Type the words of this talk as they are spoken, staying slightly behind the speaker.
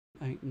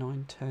8,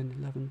 9, 10,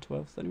 11,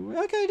 12, 13.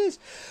 Okay, it is.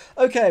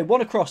 Okay,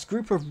 one across.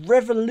 Group of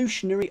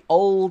revolutionary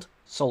old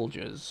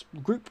soldiers.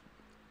 Group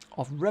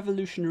of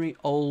revolutionary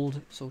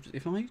old soldiers.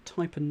 If I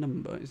type a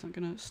number, is that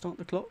going to start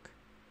the clock?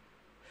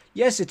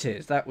 Yes, it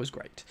is. That was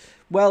great.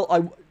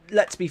 Well,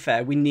 let's be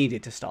fair. We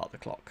needed to start the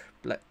clock.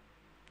 Let's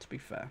be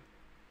fair.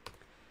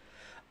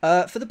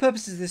 For the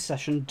purposes of this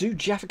session, do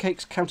Jaffa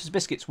cakes count as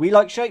biscuits? We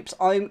like shapes.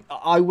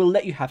 I will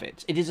let you have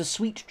it. It is a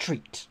sweet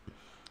treat.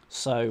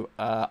 So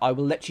I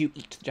will let you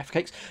eat the Jaffa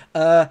cakes.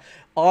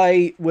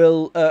 I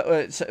will.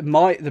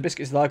 The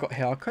biscuits that I got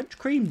here are Crunch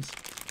Creams.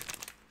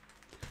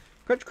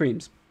 Crunch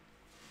Creams.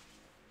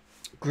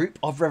 Group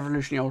of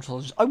revolutionary old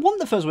soldiers. I want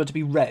the first word to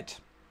be red,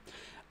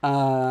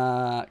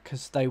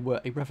 because they were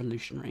a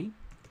revolutionary.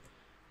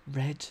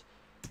 Red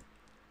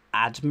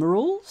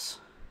admirals.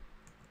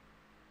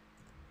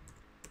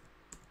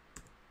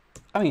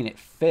 I mean, it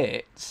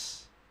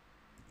fits.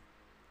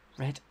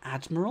 Red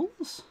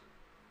admirals.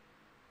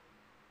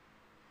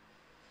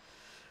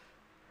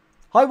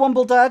 Hi,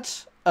 Womble Dad.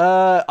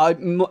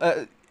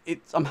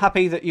 I'm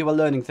happy that you are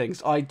learning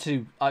things. I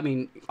too. I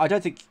mean, I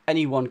don't think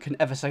anyone can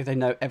ever say they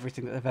know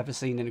everything that they've ever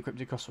seen in a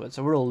cryptic crossword.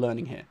 So we're all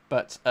learning here.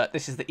 But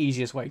this is the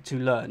easiest way to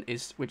learn,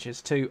 which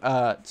is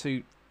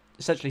to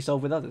essentially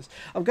solve with others.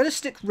 I'm going to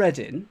stick red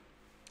in,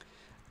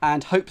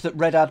 and hope that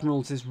Red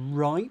Admirals is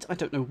right. I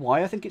don't know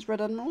why I think it's Red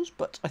Admirals,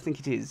 but I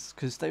think it is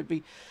because they would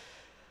be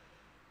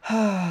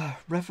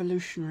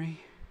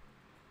revolutionary.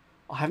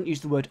 I haven't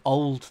used the word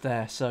old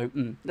there, so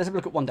let's have a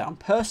look at one down.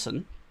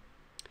 Person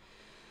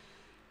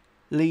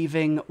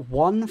leaving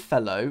one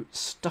fellow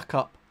stuck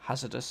up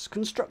hazardous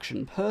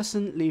construction.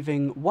 Person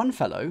leaving one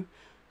fellow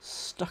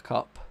stuck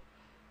up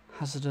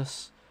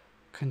hazardous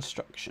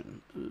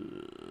construction.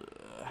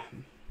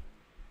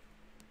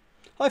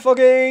 Hi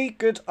Foggy,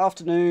 good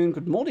afternoon,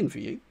 good morning for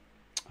you.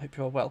 I hope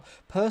you are well.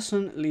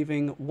 Person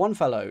leaving one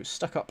fellow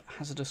stuck up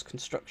hazardous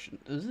construction.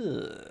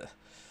 Ugh.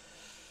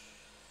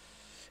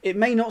 It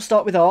may not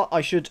start with R.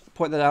 I should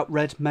point that out.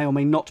 Red may or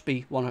may not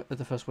be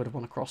the first word of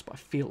one across, but I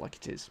feel like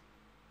it is.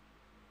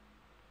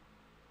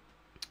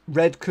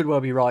 Red could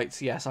well be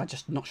right. Yes, I'm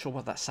just not sure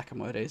what that second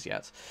word is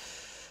yet.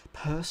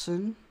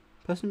 Person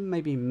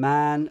maybe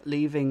man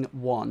leaving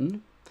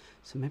one.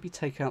 So maybe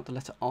take out the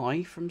letter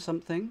I from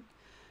something.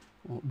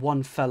 Or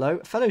one fellow.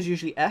 Fellow is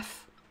usually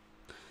F.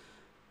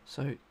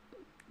 So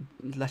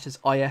letters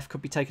IF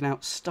could be taken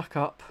out. Stuck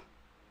up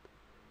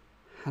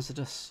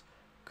hazardous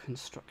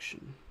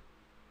construction.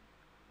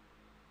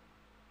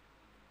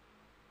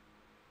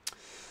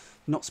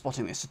 Not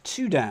spotting this. So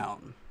 2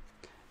 down.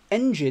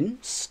 Engine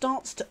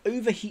starts to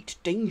overheat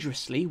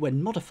dangerously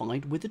when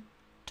modified with a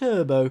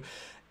turbo.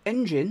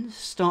 Engine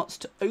starts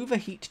to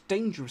overheat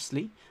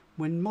dangerously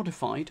when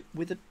modified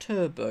with a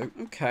turbo.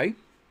 Okay.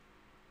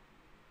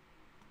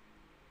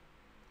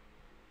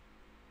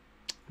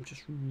 I'm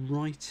just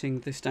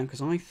writing this down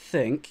because I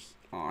think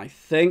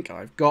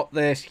I've got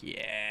this.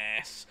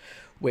 Yes.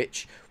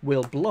 Which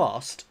will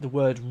blast the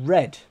word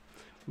red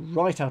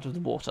right out of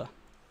the water.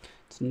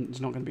 It's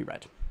not going to be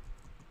red.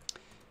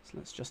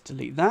 Let's just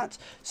delete that.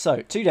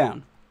 So, 2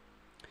 down.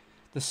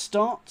 The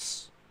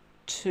starts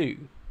to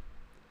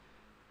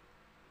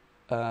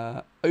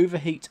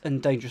overheat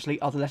and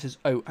dangerously are the letters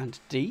O and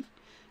D.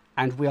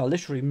 And we are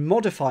literally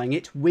modifying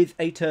it with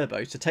a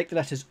turbo. So take the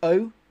letters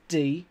O,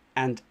 D,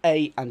 and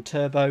A and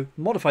turbo,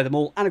 modify them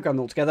all, anagram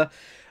them all together,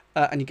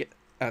 and you get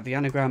the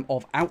anagram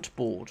of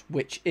outboard,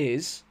 which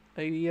is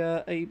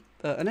an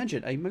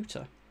engine, a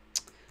motor.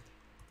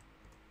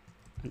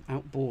 An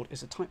outboard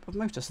is a type of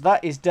motor. So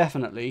that is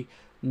definitely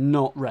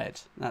not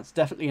red. That's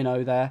definitely an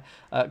O there.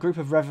 Group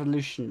of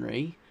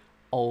revolutionary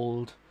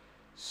old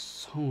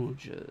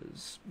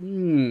soldiers.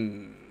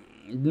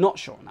 Not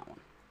sure on that one.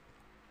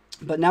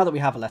 But now that we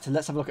have a letter,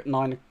 let's have a look at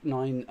 9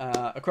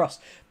 across.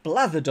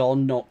 Blathered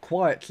on, not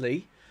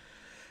quietly,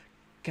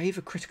 gave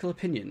a critical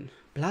opinion.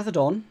 Blathered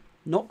on,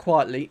 not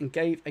quietly, and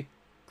gave a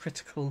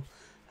critical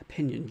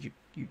opinion.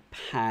 You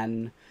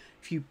pan.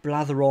 If you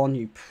blather on,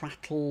 you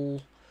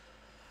prattle.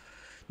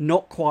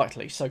 Not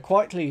quietly. So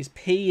quietly is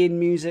P in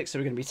music, so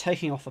we're going to be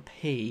taking off a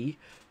P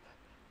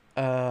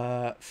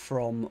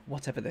from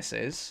whatever this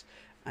is,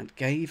 and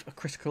gave a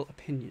critical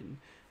opinion.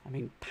 I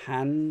mean,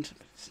 panned,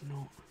 but it's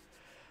not.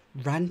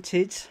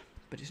 Ranted,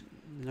 but it's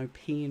no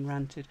P in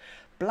ranted.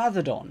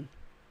 Blathered on.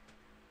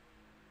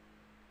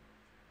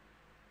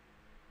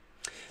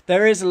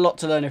 There is a lot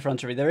to learn in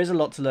Frontery. There is a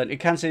lot to learn.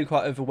 It can seem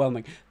quite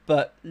overwhelming,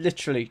 but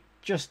literally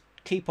just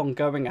keep on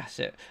going at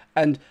it.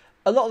 And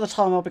a lot of the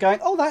time I'll be going,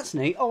 oh, that's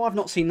neat. Oh, I've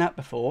not seen that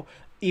before.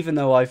 Even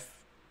though I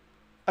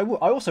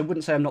also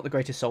wouldn't say I'm not the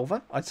greatest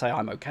solver. I'd say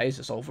I'm okay as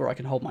a solver. I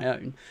can hold my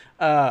own.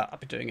 I've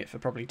been doing it for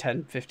probably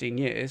 10, 15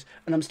 years,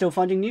 and I'm still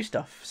finding new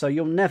stuff. So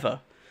you'll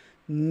never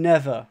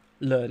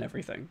learn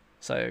everything.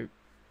 So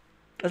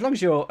as long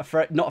as you're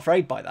not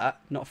afraid by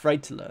that, not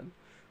afraid to learn,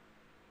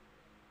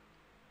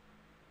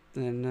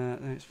 then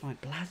it's fine.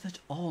 Blathered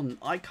on.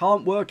 I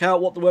can't work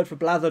out what the word for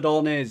blathered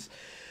on is.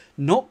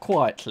 Not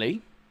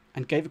quietly.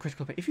 And gave a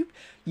critical opinion. If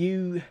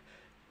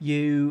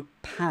You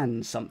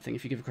pan something.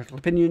 If you give a critical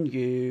opinion,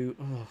 you...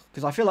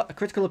 Because I feel like a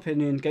critical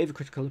opinion, gave a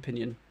critical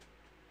opinion,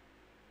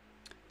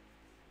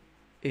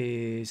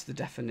 is the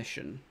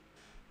definition.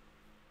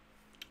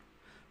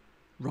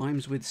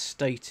 Rhymes with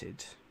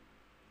stated.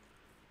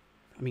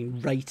 I mean,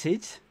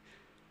 rated.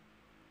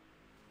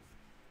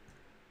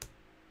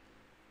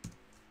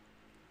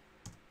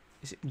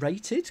 Is it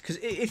rated? Because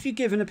if you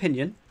give an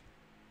opinion,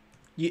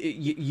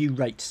 you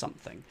rate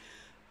something.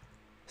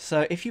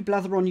 So if you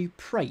blather on, you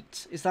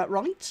prate. Is that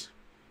right?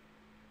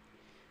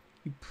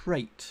 You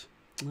prate.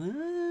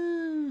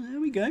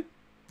 There we go.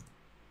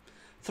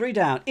 3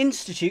 down.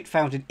 Institute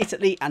found in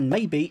Italy and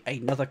maybe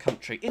another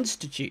country.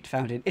 Institute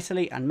found in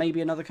Italy and maybe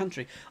another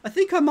country. I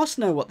think I must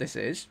know what this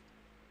is.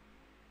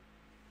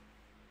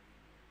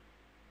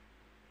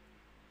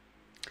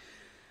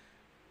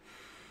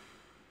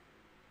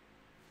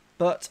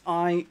 But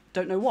I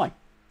don't know why.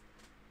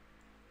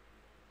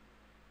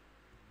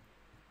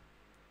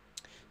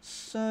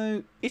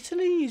 So,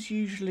 Italy is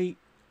usually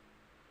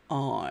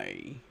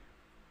I.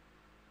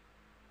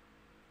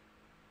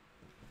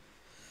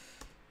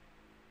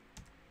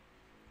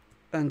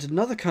 And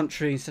another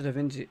country instead of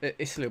India,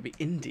 Italy will be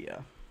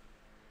India.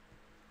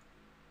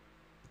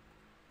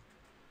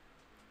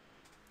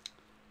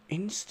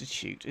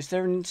 Institute. Is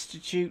there an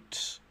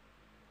institute?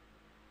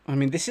 I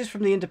mean, this is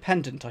from the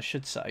Independent, I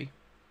should say.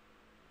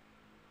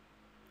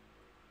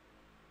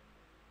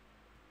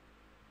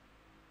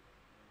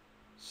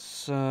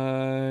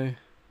 So,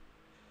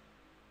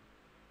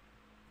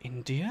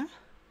 India?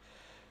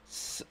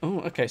 So, oh,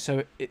 okay,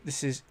 so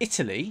this is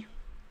Italy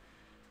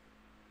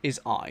is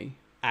I,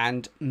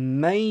 and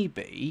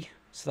maybe,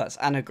 so that's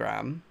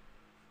anagram.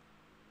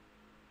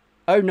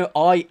 Oh, no,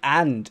 I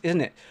and,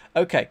 isn't it?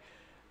 Okay,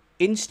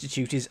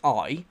 institute is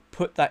I,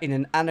 put that in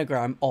an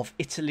anagram of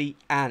Italy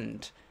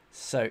and.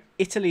 So,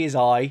 Italy is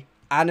I,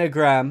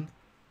 anagram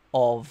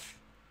of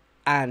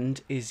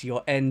and is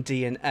your N,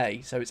 D, and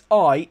A. So it's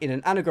I in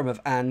an anagram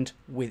of and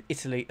with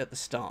Italy at the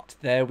start.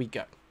 There we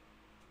go.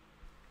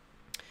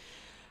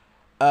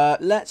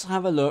 Let's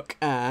have a look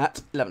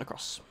at 11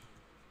 across.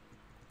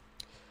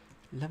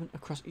 11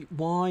 across.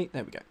 Why?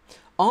 There we go.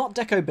 Art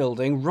Deco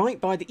building right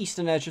by the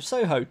eastern edge of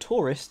Soho.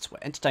 Tourists were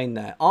entertained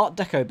there. Art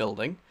Deco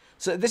building.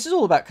 So this is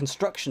all about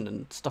construction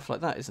and stuff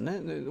like that, isn't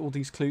it? All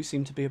these clues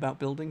seem to be about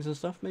buildings and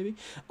stuff, maybe.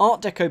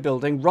 Art Deco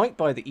building right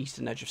by the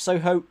eastern edge of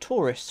Soho.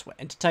 Tourists were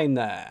entertained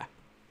there.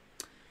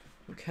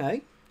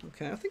 Okay,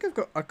 okay. I think I've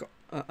got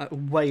a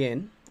way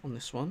in on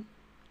this one.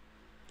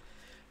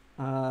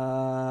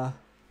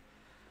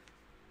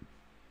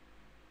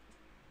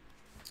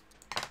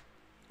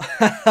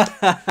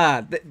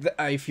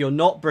 If you're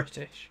not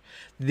British,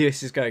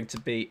 this is going to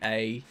be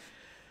a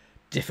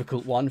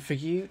difficult one for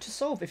you to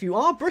solve. If you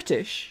are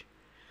British,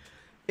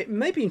 it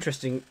may be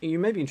interesting. You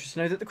may be interested to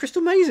know that the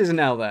Crystal Maze is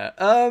now there.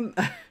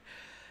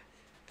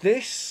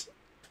 This,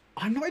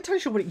 I'm not entirely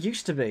sure what it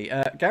used to be.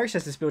 Gary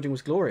says this building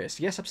was glorious.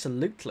 Yes,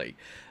 absolutely.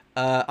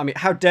 I mean,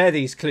 how dare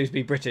these clues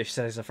be British,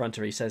 says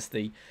Effrontery, says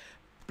the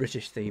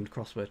British-themed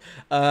crossword.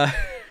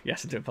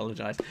 Yes, I do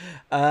apologise.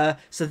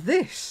 So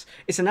this,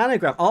 it's an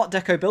anagram. Art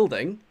Deco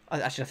building.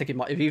 Actually, I think it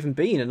might have even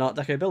been an Art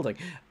Deco building.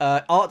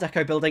 Art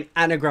Deco building,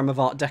 anagram of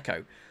Art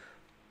Deco.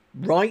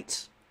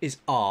 Right is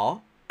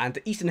R, and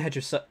the eastern edge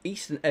of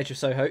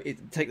Soho,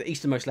 take the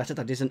easternmost letter,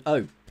 that is an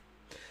O.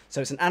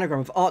 So it's an anagram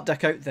of Art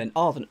Deco, then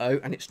R, then O,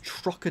 and it's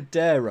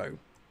Trocadero,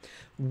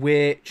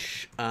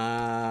 which,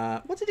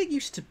 what did it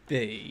used to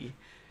be?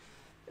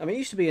 I mean, it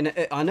used to be,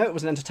 I know it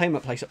was an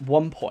entertainment place at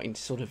one point,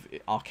 sort of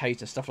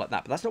arcades and stuff like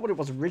that, but that's not what it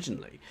was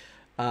originally.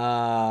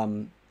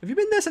 Have you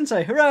been there,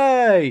 Sensei?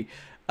 Hooray!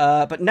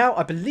 But now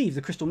I believe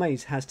the Crystal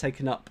Maze has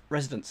taken up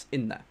residence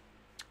in there,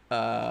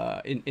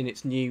 in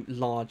its new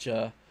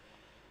larger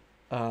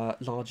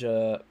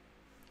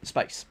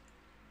space.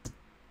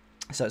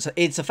 So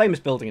it's a famous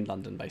building in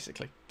London,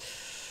 basically.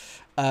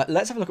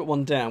 Let's have a look at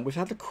one down. We've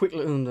had a quick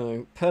look. Oh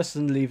no,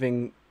 person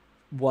leaving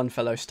one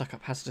fellow stuck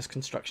up hazardous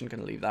construction.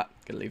 Going to leave that.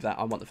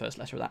 I want the first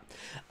letter of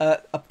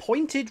that.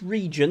 Appointed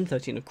region,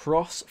 13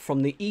 across,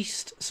 from the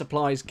east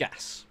supplies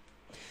gas.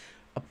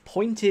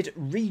 Appointed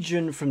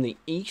region from the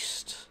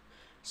east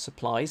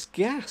supplies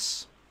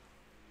gas.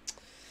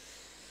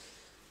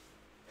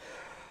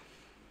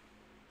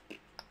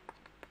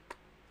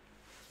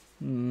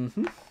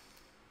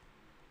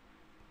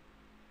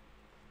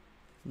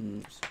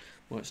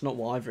 Well, it's not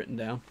what I've written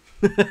down.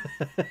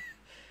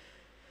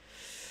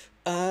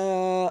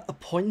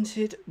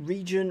 Appointed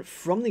region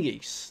from the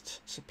east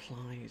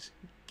supplies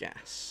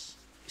gas.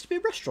 Used to be a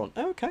restaurant.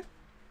 Oh, okay.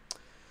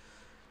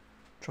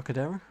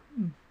 Trocadero.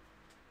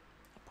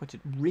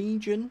 Appointed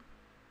region.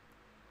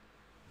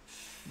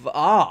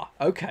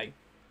 Okay.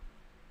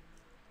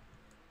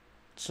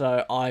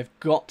 So I've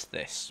got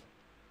this.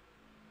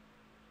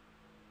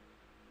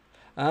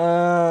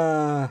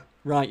 Right.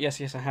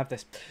 Yes, I have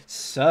this.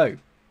 So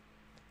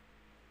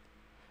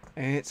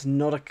it's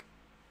not a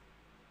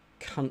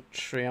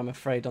country, I'm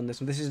afraid, on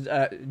this one. This is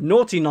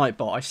Naughty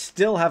Nightbot. I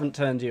still haven't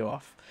turned you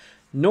off.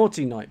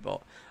 Naughty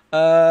Nightbot.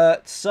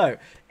 So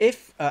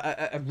if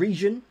a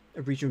region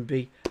would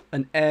be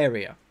an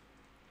area.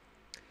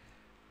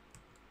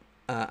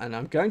 And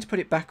I'm going to put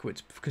it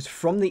backwards because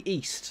from the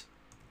east,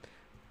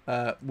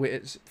 we're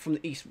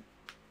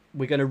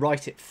going to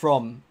write it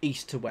from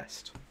east to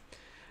west.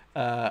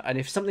 And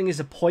if something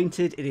is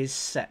appointed, it is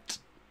set.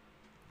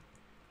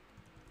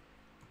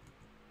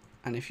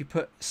 And if you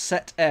put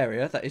set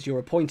area, that is your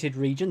appointed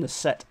region, the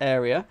set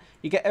area,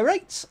 you get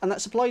aerates, and that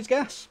supplies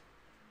gas.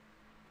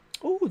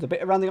 Oh, the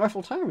bit around the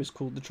Eiffel Tower is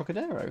called the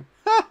Trocadero.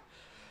 Ha!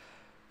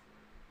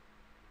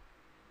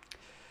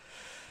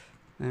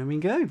 There we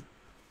go.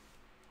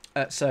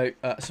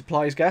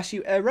 Supplies gas,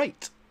 you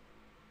aerate.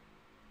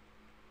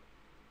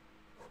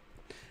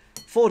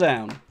 4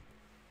 down.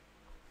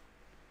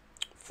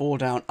 4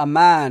 down. A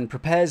man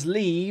prepares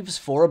leaves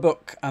for a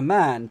book. A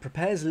man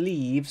prepares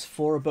leaves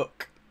for a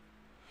book.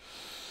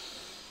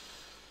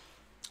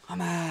 A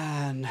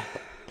man.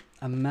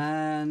 A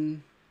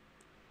man.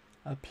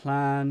 A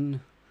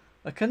plan.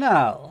 A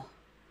canal.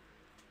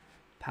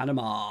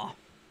 Panama.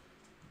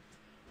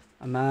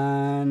 A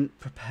man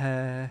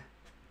prepare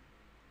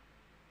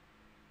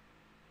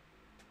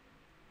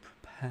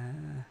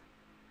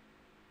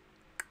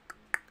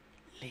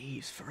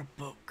leaves for a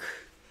book.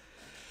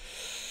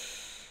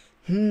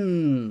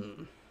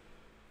 We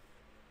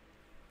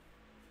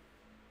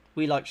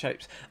like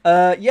shapes.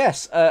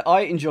 Yes,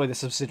 I enjoy the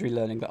subsidiary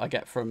learning that I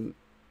get from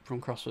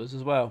crosswords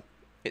as well.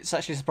 It's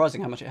actually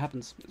surprising how much it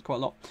happens. It's quite a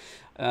lot.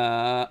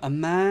 A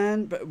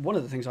man, but one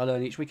of the things I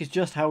learn each week is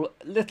just how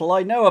little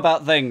I know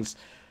about things.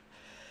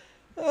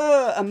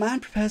 A man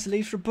prepares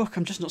leaves for a book.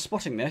 I'm just not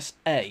spotting this.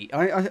 I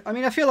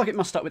mean, I feel like it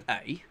must start with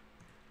A.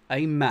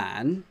 A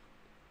man,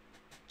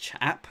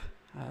 chap,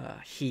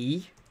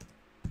 he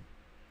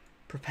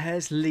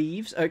prepares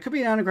leaves. Oh, it could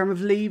be an anagram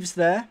of leaves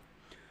there.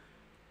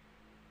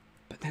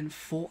 But then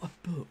for a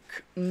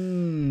book.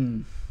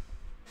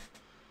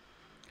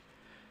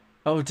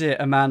 Oh dear,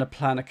 a man, a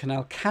plan, a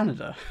canal,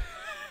 Canada.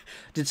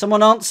 Did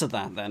someone answer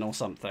that then or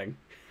something?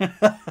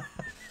 Oh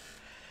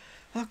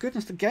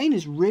goodness, the gain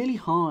is really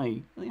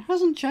high. It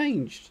hasn't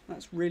changed.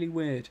 That's really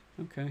weird.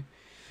 Okay.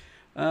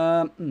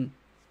 Oh,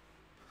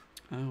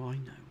 I know why.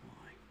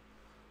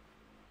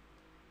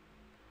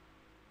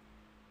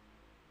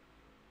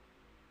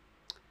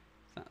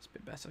 That's a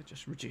bit better.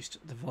 Just reduced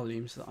the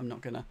volume so that I'm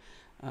not going to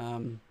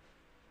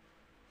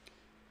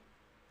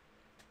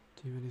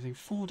do anything.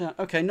 4 down.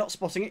 Okay, not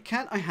spotting it.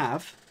 Can I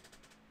have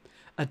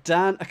a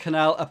Dan, a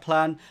canal, a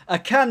plan, a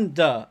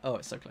canda? Oh,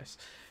 it's so close.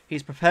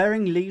 He's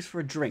preparing leaves for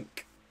a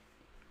drink.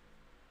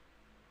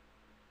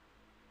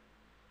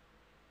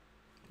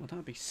 Well, that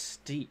would be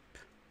steep.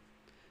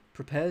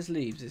 Prepares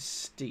leaves is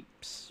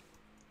steeps.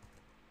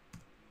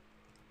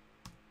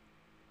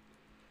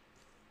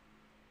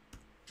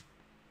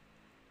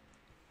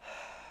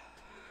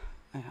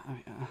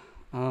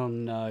 Oh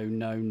no,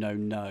 no, no,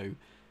 no.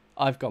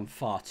 I've gone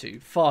far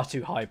too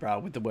highbrow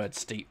with the word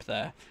steep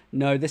there.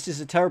 No, this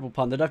is a terrible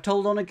pun that I've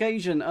told on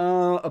occasion.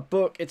 A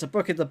book. It's a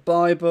book in the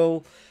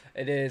Bible.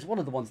 It is one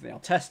of the ones in the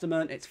Old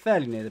Testament. It's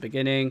fairly near the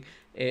beginning.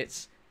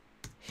 It's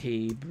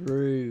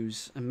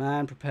Hebrews. A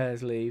man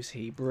prepares leaves,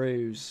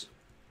 Hebrews.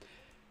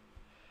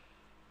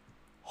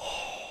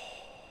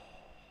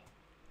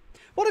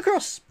 What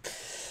across?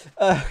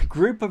 A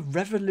group of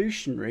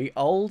revolutionary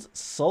old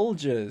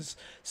soldiers.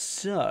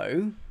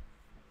 So...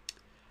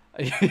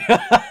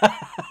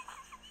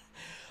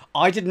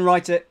 I didn't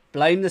write it.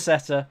 Blame the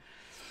setter.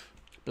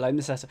 Blame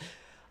the setter.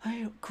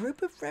 A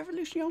group of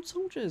revolutionary old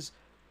soldiers.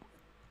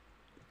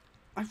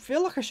 I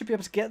feel like I should be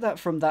able to get that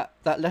from that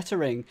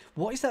lettering.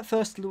 What is that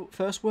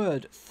first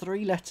word?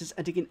 3 letters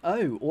ending in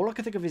O. All I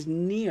can think of is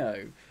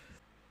Neo.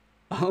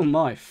 Oh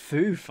my,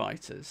 Foo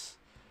Fighters.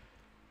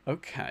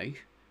 Okay.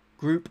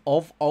 Group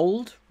of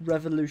old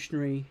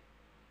revolutionary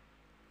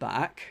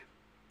back.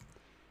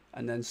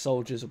 And then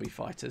soldiers will be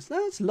fighters.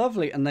 That's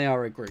lovely. And they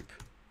are a group.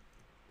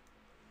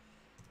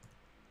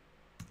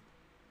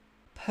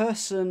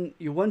 Person,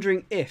 you're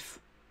wondering if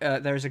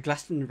there is a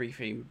Glastonbury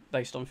theme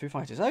based on Foo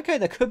Fighters. Okay,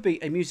 there could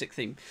be a music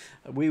theme.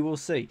 We will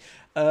see.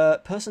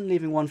 Person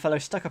leaving one fellow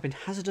stuck up in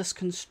hazardous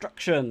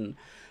construction.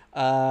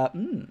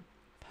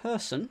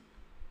 Person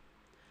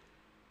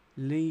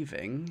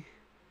leaving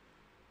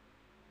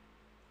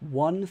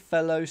one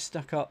fellow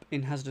stuck up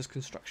in hazardous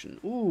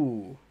construction.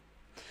 Ooh.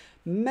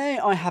 May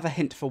I have a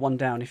hint for 1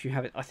 down if you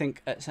have it? I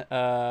think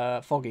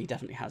Foggy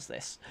definitely has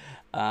this.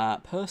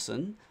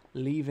 Person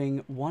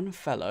leaving one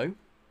fellow.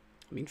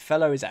 I mean,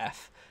 fellow is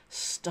F.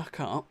 Stuck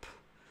up.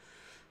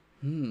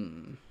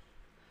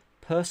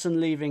 Person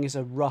leaving is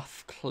a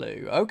rough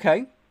clue.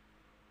 Okay.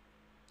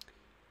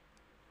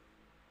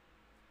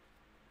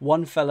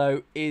 One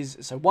fellow is...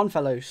 So one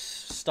fellow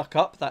stuck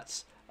up.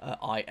 That's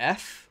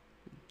IF.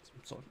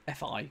 Sort of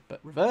FI, but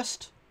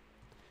reversed.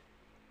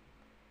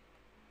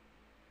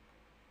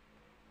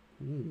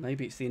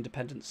 Maybe it's the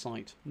independent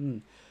site.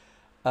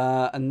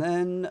 And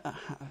then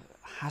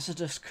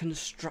hazardous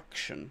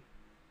construction.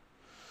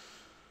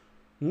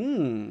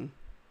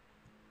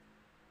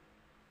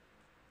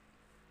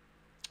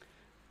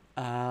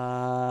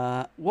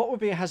 What would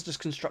be a hazardous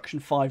construction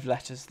 5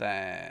 letters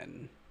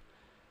then?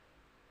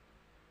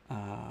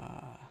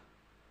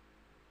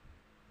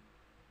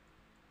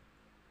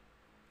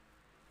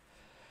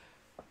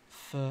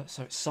 So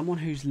it's someone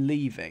who's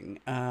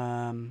leaving.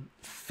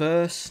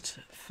 First,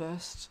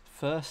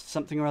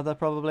 something or other,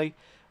 probably.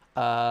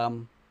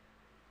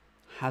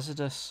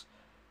 Hazardous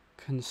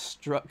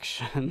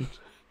construction.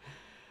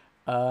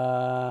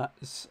 A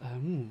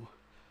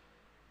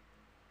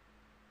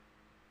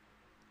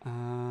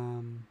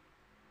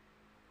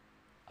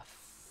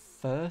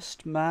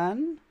first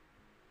man.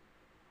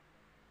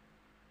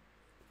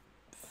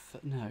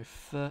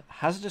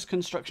 Hazardous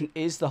construction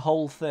is the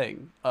whole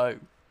thing. Oh.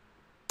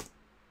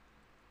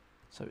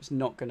 So it's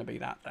not going to be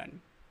that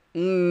then.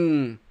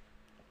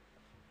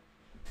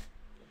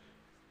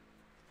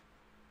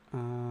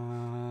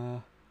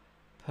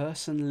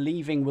 Person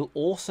leaving will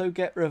also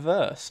get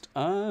reversed.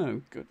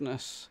 Oh,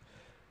 goodness.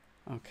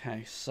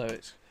 Okay, so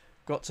it's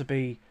got to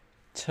be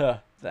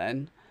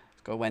then.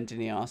 It's got a end in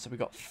the R. So we've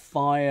got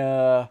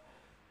fire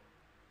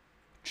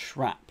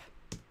trap.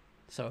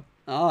 So,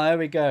 there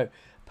we go.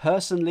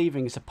 Person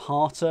leaving is a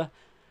parter.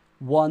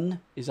 1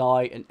 is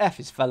I and F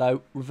is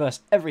fellow. Reverse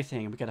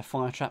everything and we get a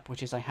fire trap,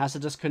 which is a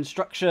hazardous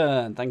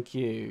construction. Thank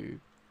you.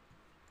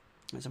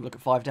 Let's have a look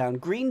at 5 down.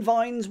 Green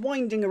vines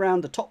winding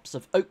around the tops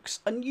of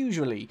oaks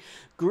unusually.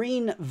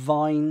 Green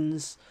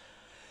vines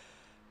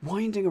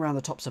winding around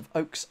the tops of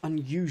oaks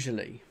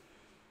unusually.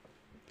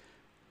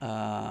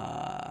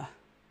 I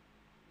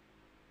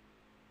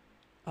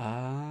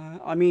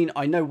mean,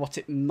 I know what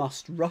it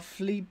must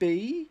roughly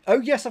be.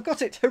 Oh, yes, I've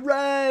got it.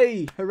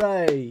 Hooray!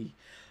 Hooray!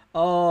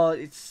 Oh,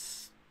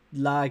 it's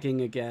lagging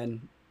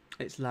again.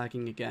 It's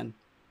lagging again.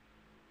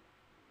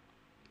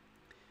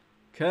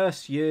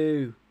 Curse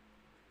you.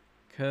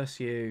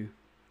 Curse you.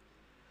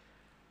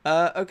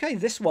 Okay,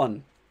 this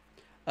one.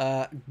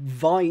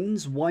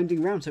 Vines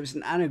winding round. So it's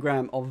an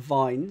anagram of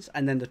vines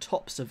and then the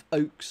tops of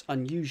oaks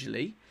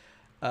unusually.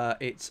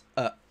 It's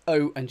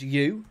O and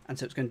U, and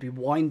so it's going to be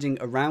winding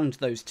around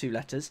those 2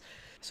 letters.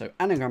 So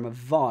anagram of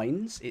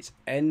vines, it's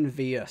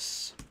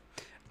envious.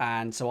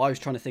 And so I was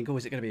trying to think,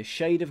 is it going to be a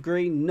shade of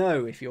green?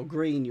 No, if you're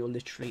green, you're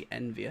literally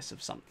envious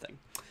of something.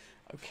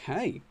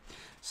 Okay.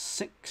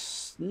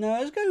 6. No,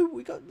 let's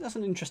go. That's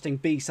an interesting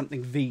B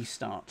something V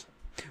start.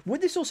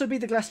 Would this also be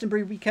the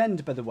Glastonbury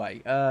weekend, by the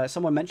way?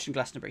 Someone mentioned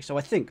Glastonbury, so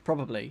I think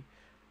probably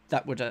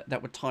that would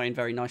tie in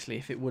very nicely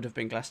if it would have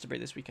been Glastonbury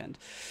this weekend.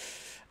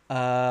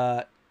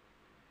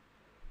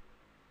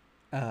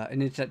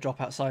 An internet drop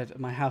outside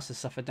my house has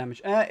suffered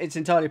damage. It's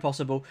entirely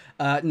possible.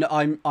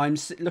 No, I'm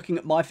looking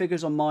at my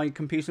figures on my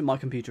computer. My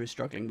computer is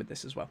struggling with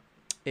this as well.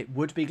 It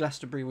would be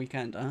Glastonbury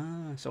weekend.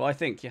 So I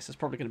think, yes, there's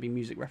probably going to be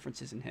music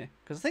references in here.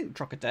 Because I think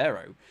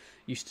Trocadero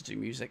used to do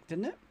music,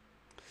 didn't it?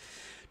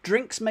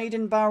 Drinks made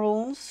in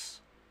barrels,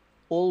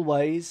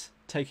 always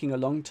taking a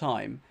long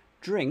time.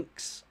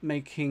 Drinks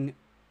made in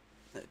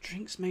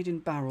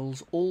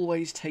barrels,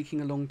 always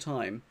taking a long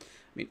time.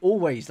 I mean,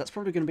 always, that's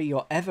probably going to be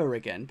your ever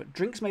again. But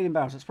drinks made in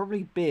barrels, that's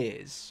probably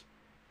beers.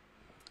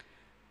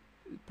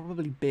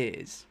 Probably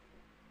beers.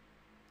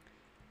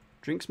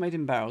 Drinks made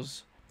in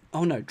barrels.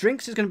 Oh, no.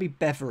 Drinks is going to be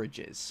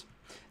beverages.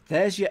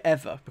 There's your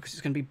ever, because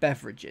it's going to be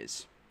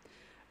beverages.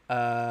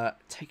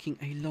 Taking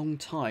a long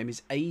time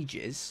is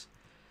ages.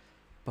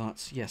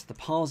 But, yes, the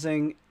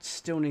parsing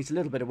still needs a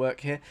little bit of work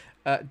here.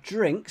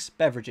 Drinks,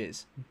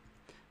 beverages.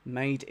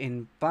 Made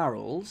in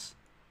barrels.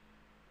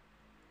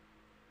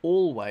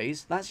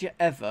 Always, that's your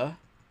ever.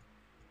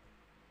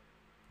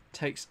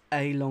 Takes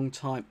a long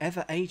time.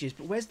 Ever ages,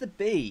 but where's the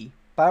B?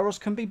 Barrels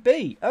can be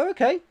B. Oh,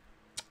 okay.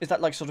 Is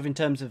that like sort of in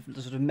terms of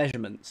the sort of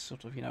measurements?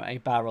 Sort of, you know, a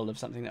barrel of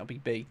something that'll be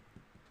B.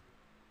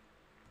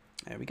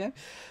 There we go.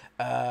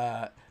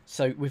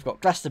 So we've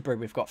got Glastonbury,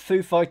 we've got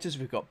Foo Fighters,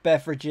 we've got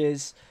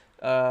beverages,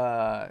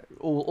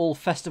 all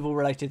festival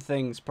related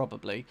things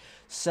probably.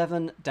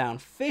 7 down.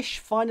 Fish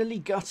finally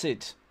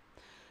gutted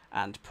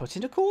and put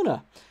in a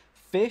corner.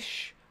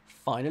 Fish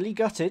finally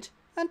gutted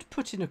and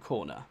put in a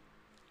corner.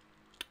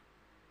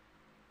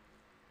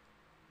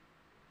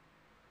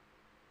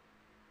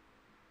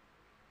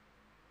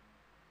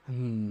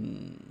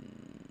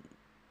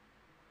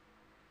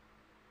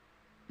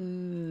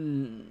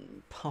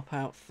 Pop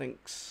Out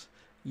thinks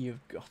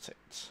you've got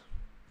it.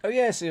 Oh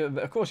yes,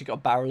 of course you've got a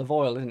barrel of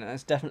oil, isn't it?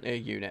 That's definitely a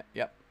unit.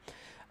 Yep.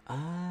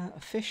 A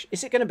fish.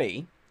 Is it going to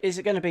be? Is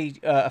it going to be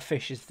a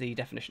fish? Is the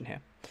definition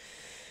here?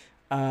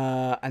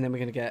 And then we're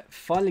going to get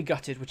finally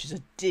gutted, which is a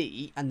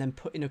D, and then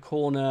put in a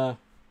corner,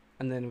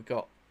 and then we've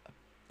got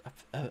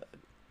a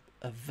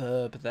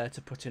verb there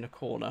to put in a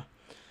corner.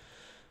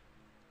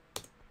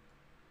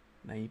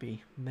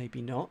 Maybe,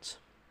 maybe not.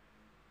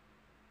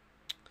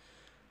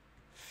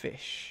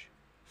 Fish.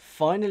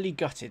 Finally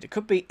gutted. It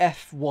could be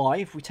FY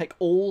if we take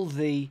all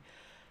the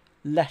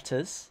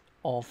letters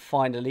of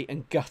finally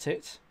and gut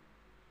it.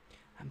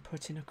 And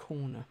put in a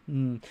corner.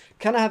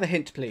 Can I have a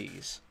hint,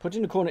 please? Put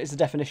in a corner is the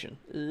definition.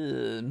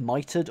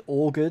 Mitered,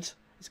 augured.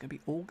 It's going to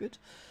be augured.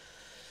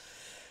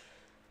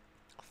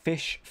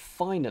 Fish,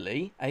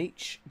 finally.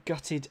 H,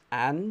 gutted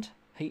and.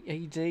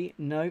 H-A-D,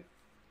 no.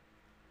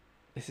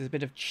 This is a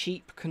bit of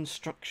cheap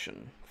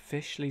construction.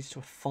 Fish leads to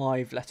a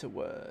 5-letter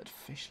word.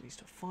 Fish leads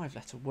to a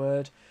 5-letter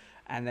word.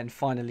 and then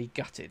finally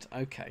gutted.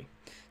 Okay,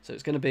 so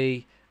it's going to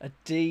be a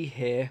D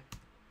here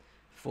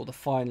for the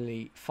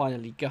finally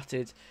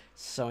gutted.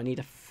 So I need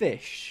a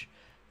fish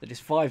that is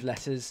 5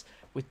 letters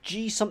with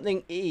G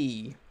something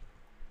E.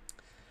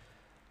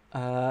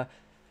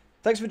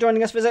 Thanks for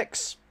joining us,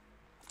 Physics.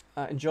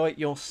 Enjoy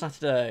your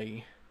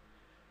Saturday.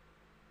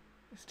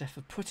 Steph,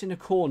 put in a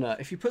corner.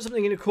 If you put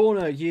something in a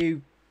corner,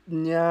 you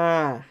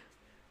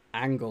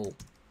angle.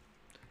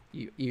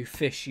 You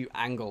fish, you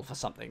angle for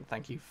something.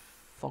 Thank you,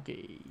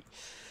 Foggy.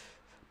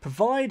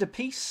 Provide a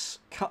piece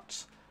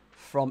cut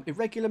from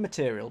irregular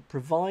material.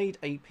 Provide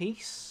a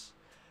piece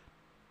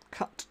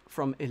cut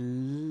from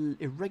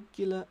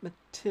irregular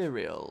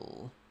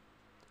material.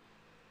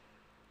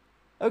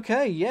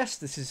 Okay, yes,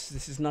 this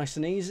is nice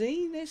and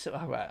easy.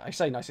 I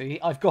say nice and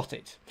easy. I've got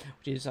it,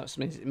 which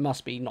means it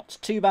must be not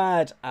too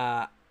bad.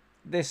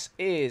 This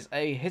is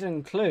a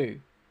hidden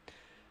clue.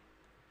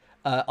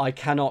 I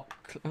cannot.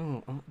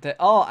 There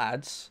are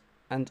ads,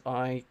 and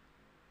I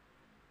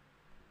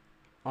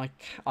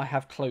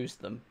have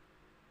closed them.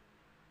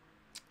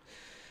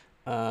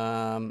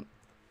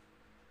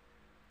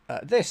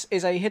 This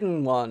is a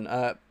hidden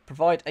one.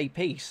 Provide a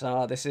piece.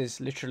 This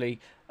is literally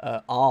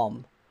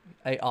arm.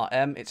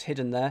 ARM, it's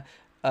hidden there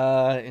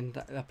in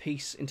a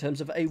piece in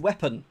terms of a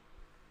weapon.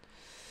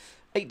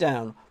 8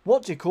 down.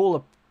 What do you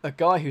call a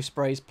guy who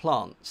sprays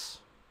plants?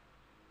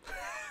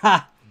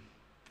 Ha!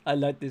 I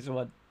like this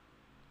one.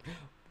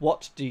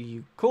 What do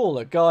you call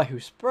a guy who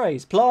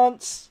sprays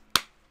plants?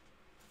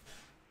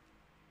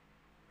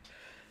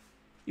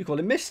 You call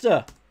him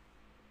Mister.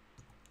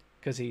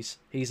 Because he's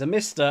a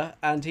mister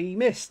and he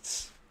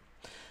mists.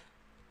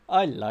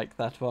 I like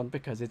that one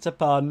because it's a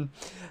pun.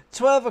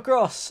 12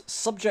 across.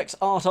 Subjects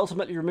art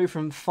ultimately removed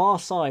from far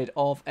side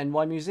of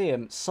NY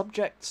Museum.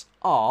 Subjects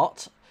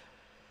art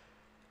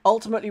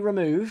ultimately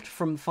removed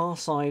from far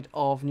side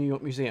of New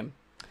York Museum.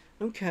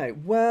 Okay,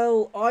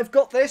 well, I've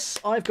got this.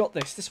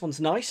 This one's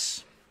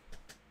nice.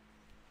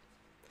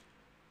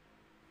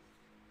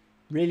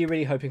 Really,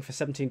 really hoping for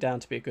 17 Down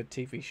to be a good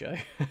TV show.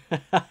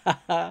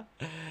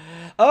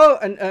 Oh,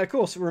 and of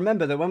course,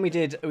 remember that when we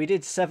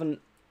did 7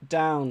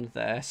 down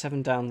there,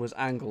 7 down was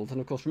angled, and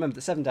of course remember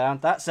that 7 down,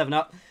 that's 7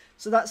 up,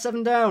 so that's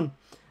 7 down.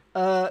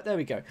 There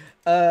we go.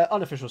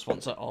 Unofficial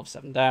sponsor of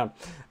 7 down.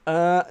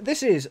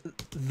 This is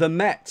the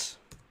Met.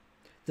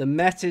 The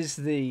Met is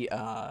the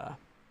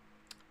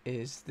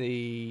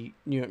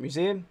New York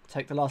Museum.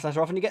 Take the last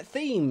letter off and you get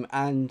theme,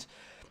 and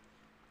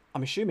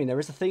I'm assuming there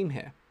is a theme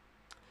here.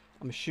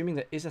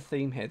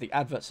 The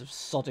adverts have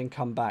sodding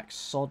come back.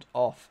 Sod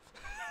off.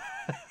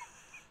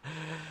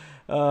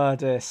 Oh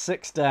dear.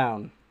 6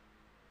 down.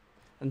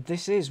 And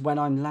this is when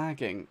I'm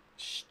lagging.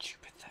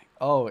 Stupid thing.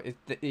 Oh,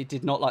 it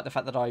did not like the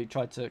fact that I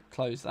tried to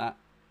close that.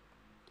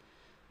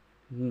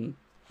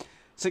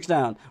 6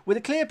 down. With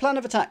a clear plan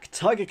of attack,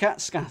 Tiger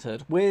Cat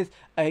scattered. With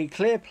a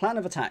clear plan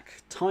of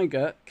attack,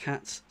 Tiger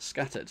Cat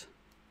scattered.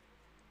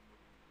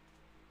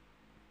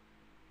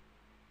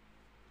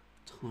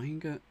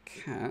 Tiger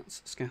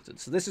Cats scattered.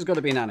 So this has got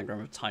to be an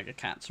anagram of Tiger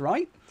Cats,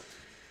 right?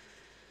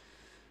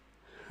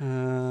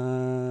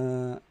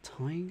 Tiger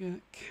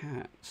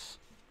Cats.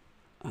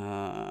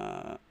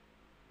 Oh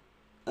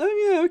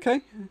yeah,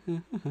 okay.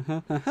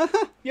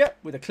 Yep,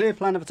 with a clear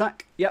plan of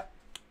attack. Yep.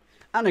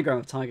 Anagram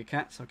of Tiger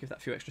Cats. I'll give that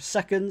a few extra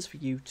seconds for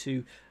you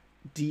to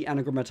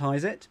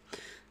de-anagrammatize it.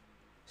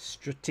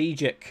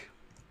 Strategic.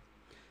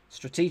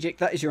 Strategic,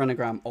 that is your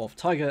anagram of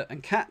tiger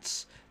and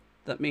cats.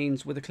 That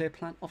means with a clear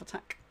plan of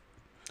attack.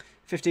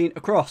 15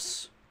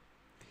 across.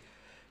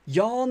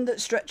 Yarn that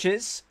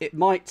stretches, it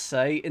might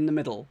say in the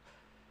middle.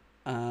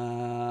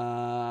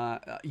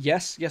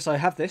 Yes, I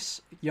have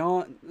this.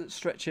 Yarn that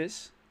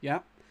stretches, yeah.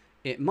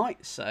 It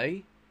might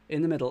say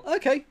in the middle.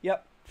 Okay,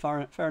 yep,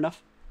 fair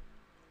enough.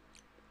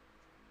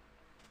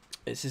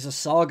 This is a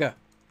saga.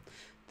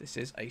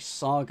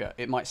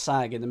 It might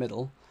sag in the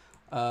middle.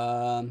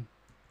 And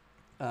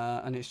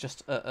it's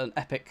just an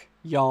epic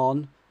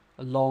yarn,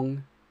 a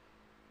long...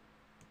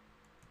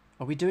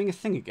 Are we doing a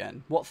thing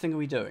again? What thing are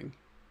we doing?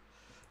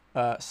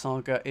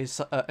 Saga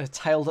is a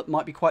tale that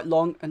might be quite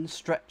long and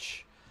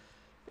stretch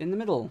in the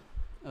middle.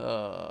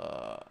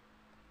 I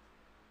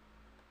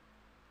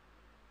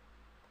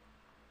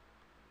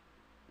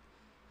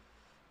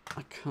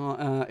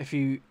can't... if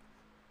you...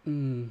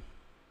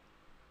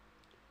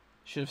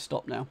 Should have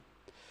stopped now.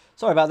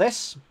 Sorry about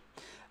this.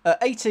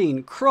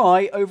 18.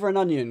 Cry over an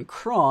onion.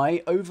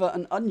 Cry over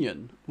an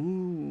onion.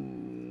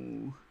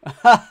 Ooh.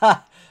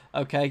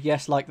 Okay,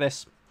 yes, like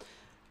this.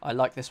 I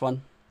like this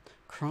one.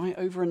 Cry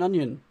over an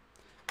onion.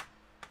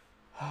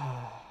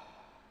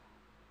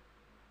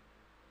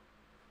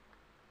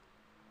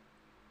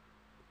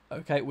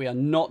 Okay, we are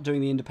not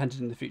doing the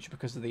Independent in the future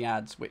because of the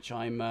ads, which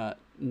I'm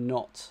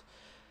not...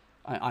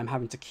 I'm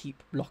having to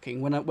keep blocking.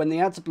 When the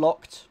ads are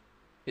blocked,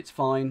 it's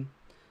fine.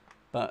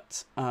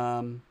 But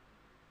when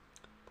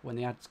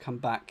the ads come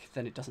back,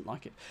 then it doesn't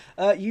like it.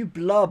 You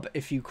blub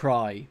if you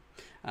cry.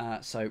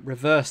 So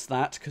reverse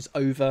that, because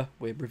over,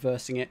 we're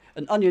reversing it.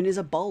 An onion is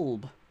a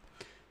bulb.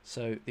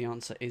 So the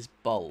answer is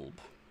bulb.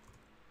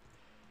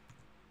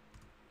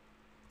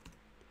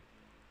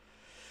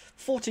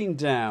 14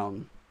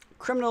 down.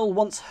 Criminal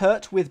once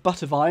hurt with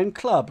butt of iron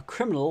club.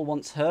 Criminal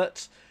once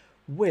hurt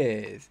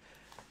with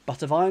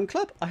butt of iron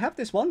club. I have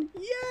this one.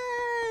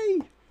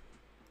 Yay!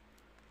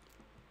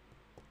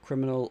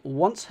 Criminal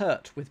once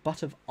hurt with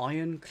butt of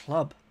iron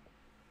club.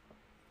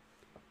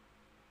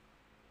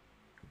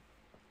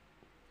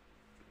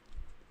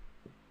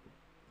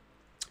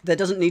 There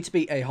doesn't need to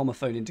be a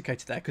homophone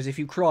indicator there, because if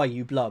you cry,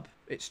 you blub.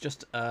 It's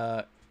just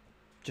a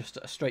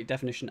straight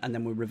definition, and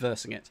then we're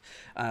reversing it.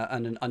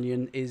 And an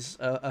onion is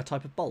a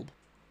type of bulb.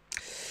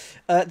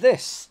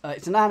 It's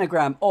an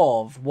anagram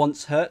of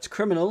once hurt.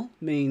 Criminal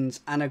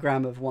means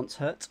anagram of once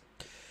hurt.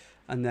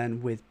 And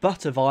then with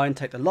butt of iron,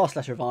 take the last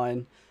letter of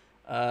iron,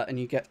 and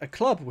you get a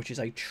club, which is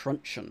a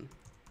truncheon.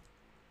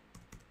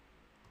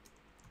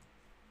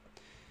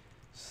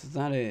 So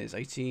that is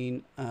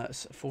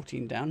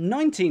 14 down.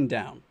 19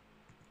 down.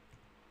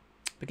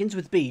 Begins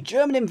with B.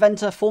 German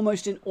inventor,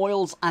 foremost in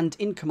oils and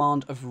in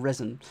command of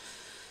resin.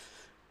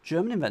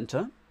 German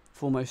inventor,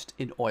 foremost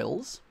in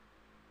oils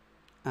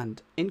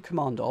and in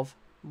command of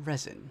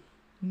resin.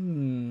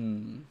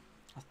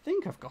 I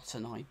think I've got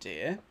an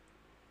idea.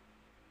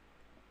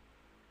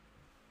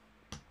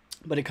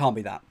 But it can't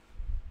be that.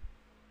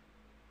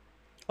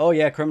 Oh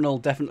yeah, criminal,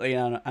 definitely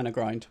and a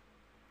grind.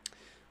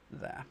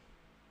 There.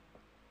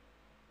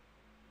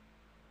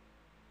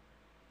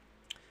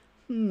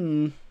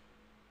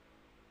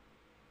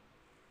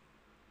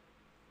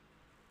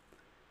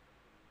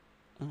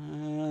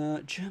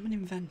 German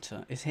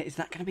inventor. Is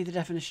that going to be the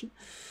definition?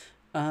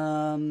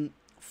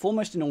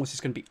 Foremost in oils is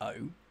going to be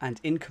O,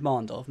 and in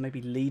command of,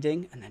 maybe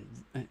leading, and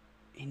then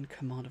in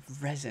command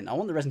of resin. I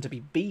want the resin to be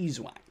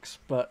beeswax,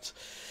 but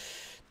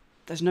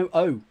there's no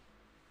O.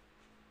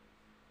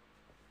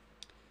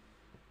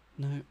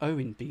 No O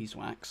in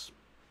beeswax.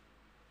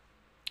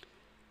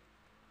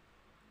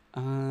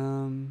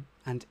 And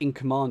in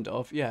command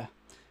of, yeah,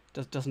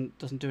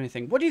 doesn't do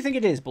anything. What do you think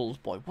it is, Balls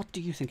Boy? What do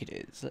you think it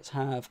is? Let's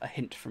have a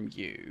hint from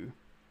you.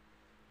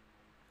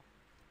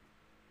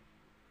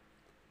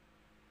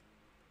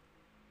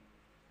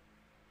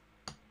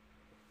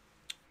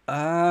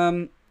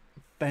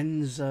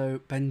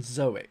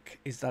 Benzoic.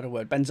 Is that a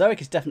word? Benzoic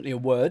is definitely a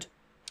word.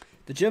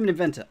 The German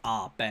inventor,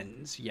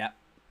 Benz, yeah.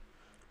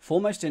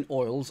 Foremost in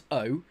oils,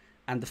 O,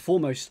 and the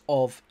foremost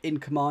of in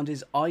command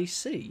is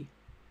IC.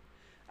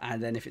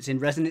 And then if it's in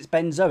resin, it's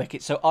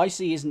benzoic. So IC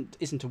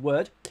isn't a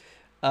word.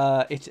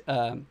 But IC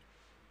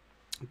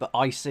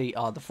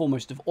are the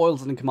foremost of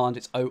oils, and in command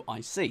it's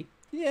OIC.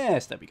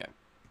 Yes, there we go.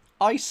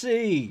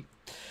 IC.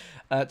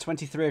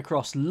 23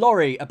 across.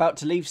 Lorry about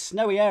to leave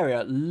snowy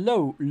area.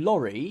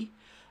 Lorry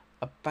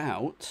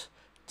about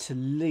to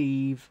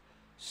leave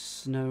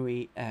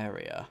snowy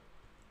area.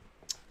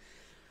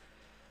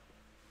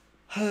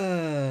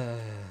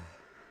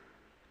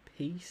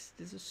 Peace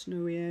is a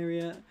snowy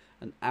area.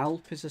 An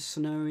Alp is a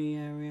snowy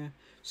area.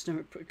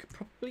 Snow,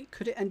 probably,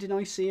 could it end in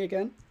IC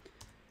again?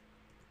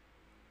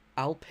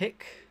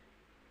 Alpic.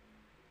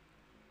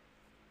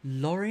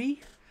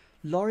 Lorry.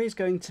 Lorry is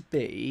going to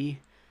be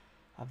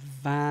a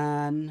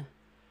van.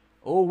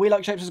 Oh, We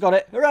Like Shapes has got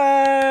it.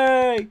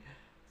 Hooray!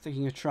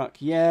 Thinking a truck.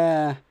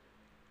 Yeah.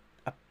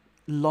 A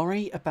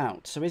lorry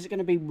about. So is it going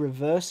to be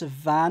reverse of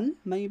van,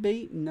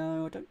 maybe?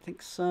 No, I don't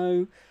think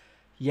so.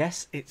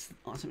 Yes, it's...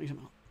 I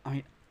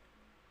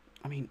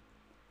mean...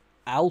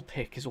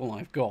 Alpic is all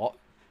I've got.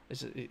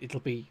 It'll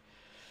be...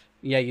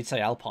 Yeah, you'd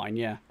say alpine.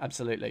 Yeah,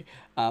 absolutely.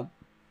 About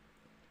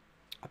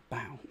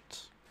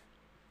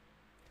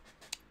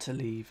to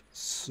leave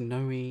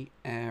snowy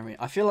area.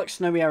 I feel like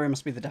snowy area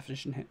must be the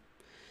definition here.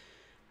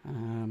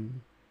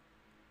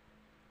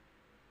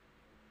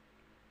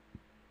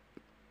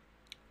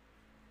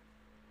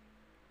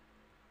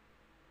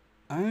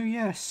 Oh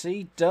yeah,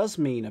 C does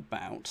mean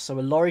about. So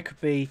a lorry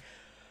could be...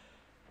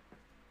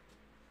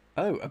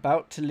 Oh,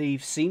 about to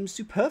leave seems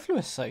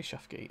superfluous, say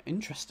Shufky.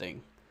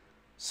 Interesting.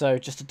 So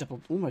just a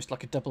double, almost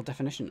like a double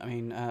definition. I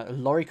mean, a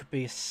lorry could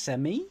be a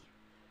semi.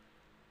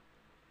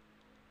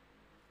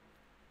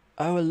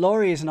 Oh, a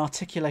lorry is an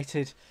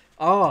articulated...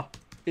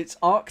 it's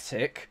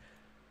Arctic,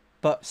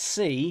 but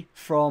C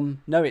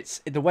from... No, it's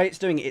the way it's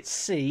doing it, it's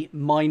C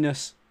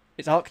minus...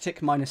 It's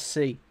Arctic minus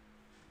C.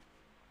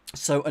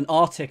 So an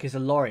Arctic is a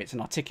lorry. It's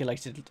an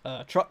articulated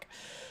truck.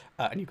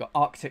 And you've got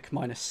Arctic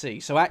minus C.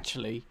 So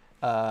actually...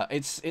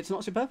 it's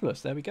not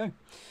superfluous. There we go.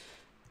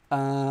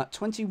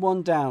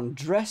 21 down.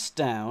 Dress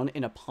down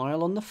in a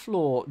pile on the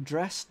floor.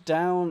 Dress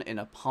down in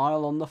a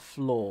pile on the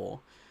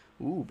floor.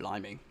 Ooh,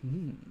 blimey.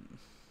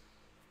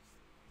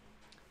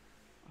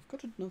 I've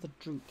got another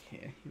drink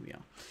here. Here we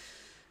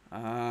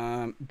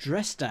are.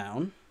 Dress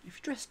down. If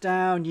you dress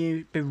down,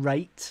 you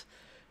berate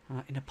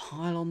in a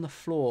pile on the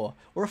floor.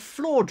 Or a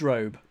floor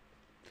drobe.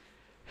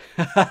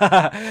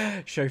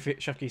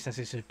 Shufky says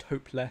it's a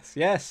topeless.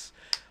 Yes.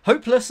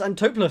 Hopeless and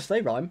topeless,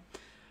 they rhyme.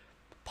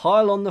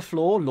 Pile on the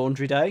floor,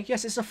 laundry day.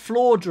 Yes, it's a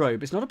floor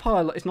drobe. It's not a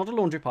pile. It's not a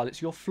laundry pile.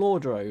 It's your floor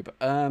drobe,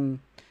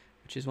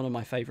 which is one of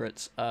my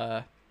favourites.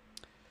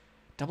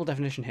 Double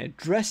definition here.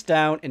 Dress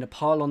down in a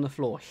pile on the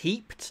floor.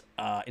 Heaped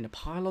in a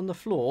pile on the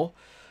floor.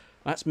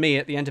 That's me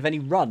at the end of any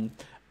run.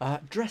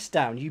 Dress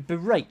down. You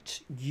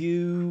berate.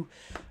 You.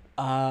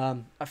 A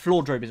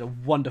floordrobe is a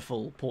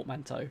wonderful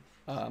portmanteau.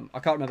 I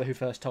can't remember who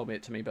first told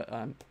it to me, but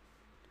I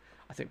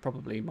think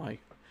probably my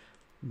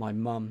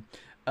mum.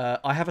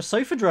 I have a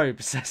sofa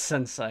drobe, says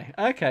Sensei.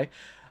 Okay.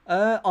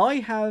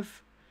 I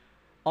have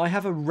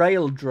a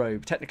rail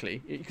drobe,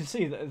 technically. You can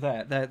see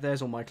that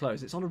there's all my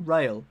clothes. It's on a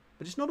rail,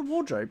 but it's not a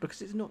wardrobe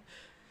because it's not...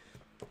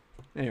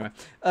 Anyway.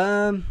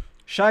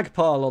 Shag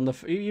pile on the...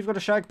 You've got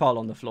a shag pile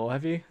on the floor,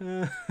 have you?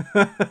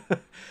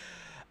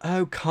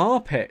 Oh,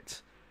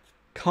 carpet.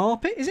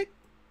 Carpet? Is it?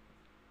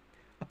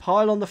 A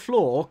pile on the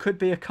floor could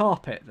be a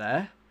carpet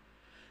there.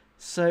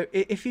 So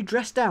if you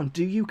dress down,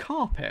 do you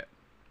carpet?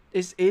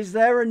 Is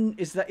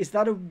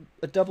that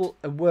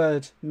a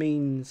word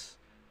means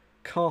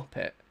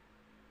carpet?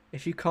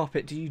 If you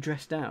carpet, do you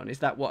dress down? Is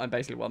that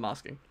basically what I'm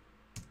asking?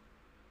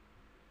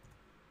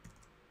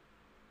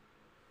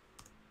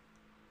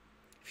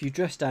 If you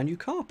dress down, you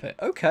carpet.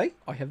 Okay,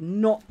 I have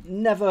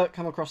never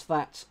come across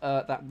that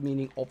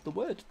meaning of the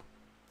word.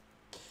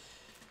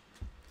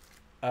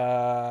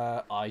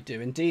 I do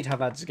indeed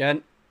have ads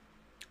again.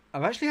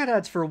 I've actually had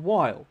ads for a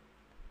while.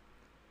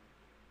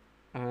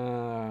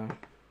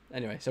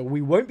 Anyway, so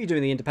we won't be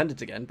doing the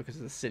Independent again because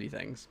of the silly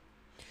things.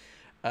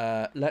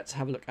 Let's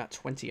have a look at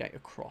 28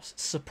 across.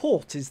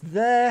 Support is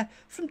there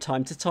from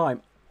time to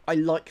time. I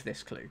like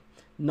this clue.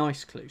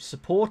 Nice clue.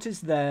 Support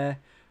is there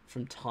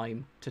from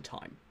time to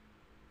time.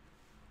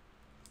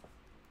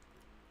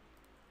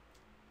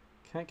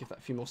 Okay, give that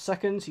a few more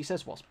seconds. He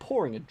says whilst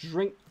pouring a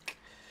drink.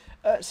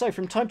 So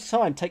from time to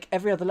time, take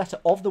every other letter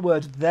of the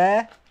word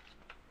there.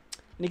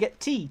 And you get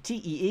T,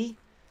 T-E-E.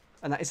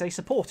 And that is a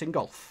support in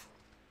golf.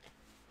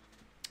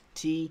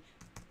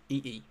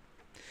 T-E-E.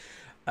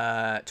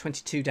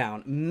 22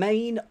 down.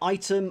 Main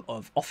item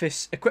of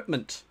office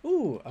equipment.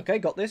 Ooh, okay,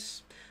 got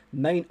this.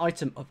 Main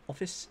item of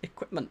office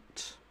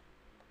equipment.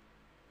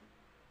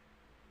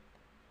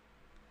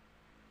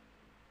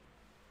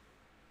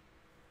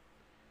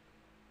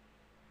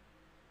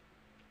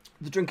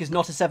 The drink is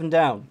not a 7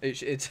 down. I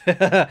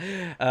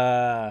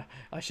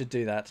should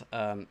do that.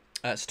 So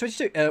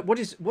 22. What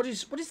is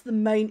the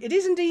main? It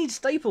is indeed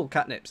staple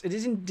catnips. It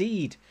is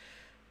indeed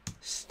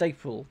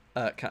staple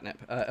catnip.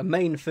 A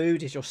main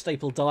food is your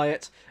staple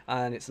diet,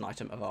 and it's an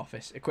item of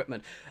office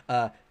equipment.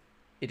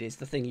 It is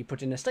the thing you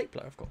put in a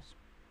stapler, of course.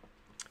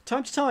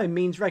 Time to time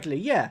means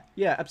regularly. Yeah,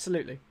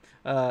 absolutely.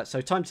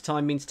 So time to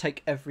time means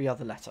take every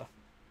other letter.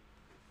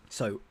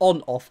 So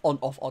on, off, on,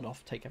 off, on,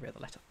 off. Take every other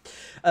letter.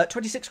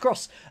 26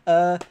 cross.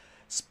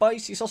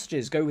 Spicy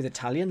sausages go with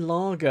Italian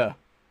lager.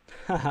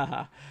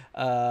 Yep.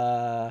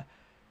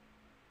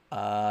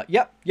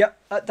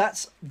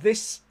 That's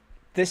this.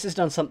 This has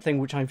done something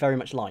which I very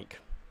much like.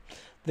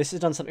 This has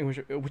done something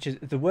which is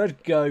the word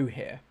go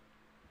here.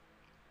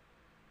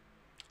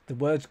 The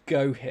word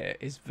go here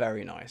is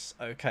very nice.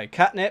 Okay,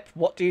 catnip.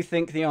 What do you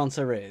think the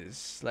answer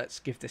is? Let's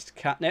give this to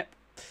catnip.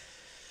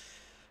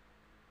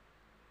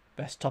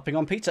 Best topping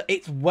on pizza.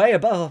 It's way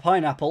above a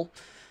pineapple.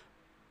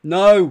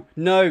 No.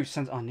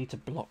 I need to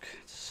block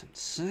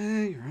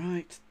Sensei.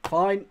 Right,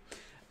 fine.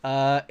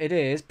 It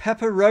is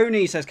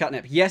pepperoni, says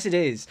catnip. Yes, it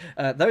is.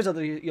 Those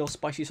are your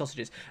spicy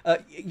sausages.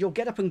 Your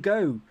get up and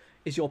go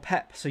is your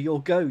pep. So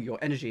your go, your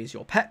energy is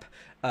your pep.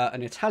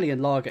 An Italian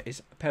lager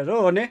is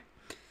pepperoni.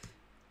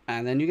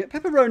 And then you get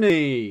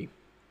pepperoni.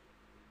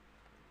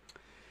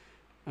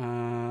 What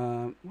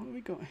have we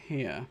got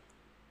here?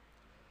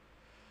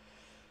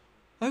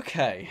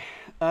 Okay,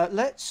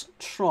 let's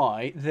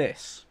try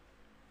this.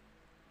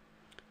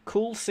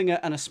 Cool singer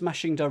and a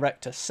smashing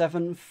director,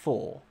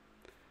 7-4.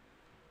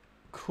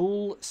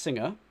 Cool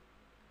singer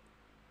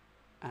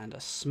and a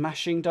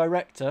smashing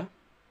director,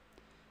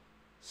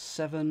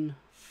 7-4.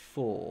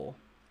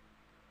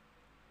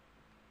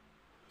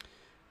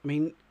 I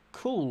mean,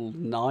 cool,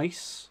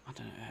 nice. I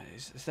don't know.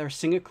 Is there a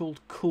singer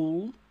called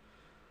Cool?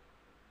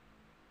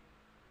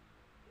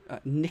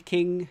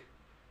 Nicking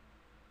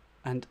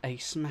and a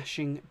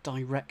smashing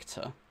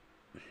director.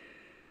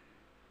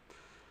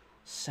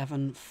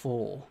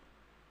 7-4.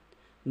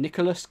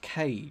 Nicolas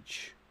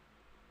Cage.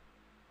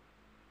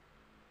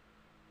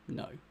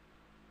 No.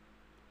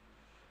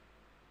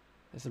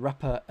 There's the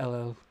rapper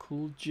LL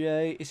Cool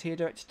J. Is he a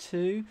director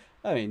too?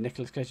 I mean,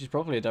 Nicolas Cage is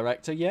probably a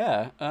director,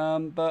 yeah.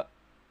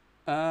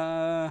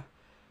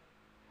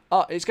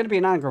 It's going to be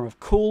an anagram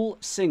of cool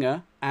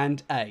singer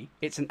and A.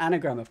 It's an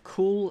anagram of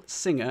cool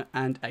singer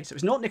and A. So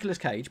it's not Nicolas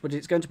Cage, but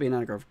it's going to be an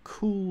anagram of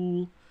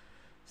cool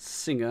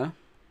singer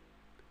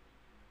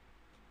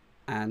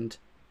and...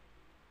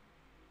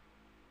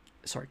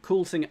 Sorry,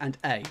 cool singer and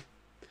A.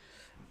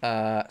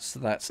 So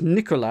that's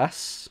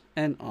Nicolas,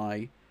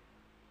 N-I...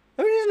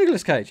 Oh, it is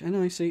Nicolas Cage.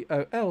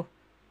 N-I-C-O-L.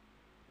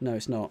 No,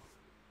 it's not.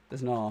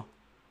 There's an R.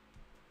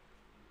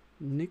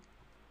 Nicholas,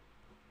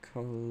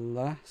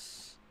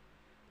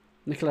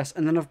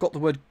 and then I've got the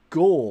word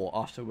gore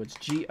afterwards.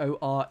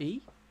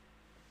 G-O-R-E.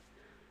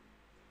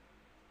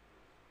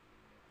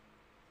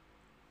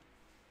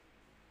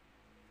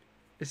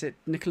 Is it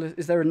Nicholas?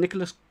 Is there a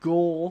Nicholas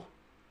Gore?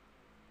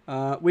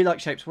 We like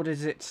shapes. What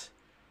is it?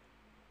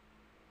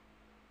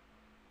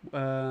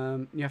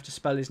 You have to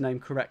spell his name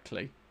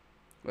correctly.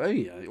 Well,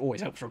 yeah, it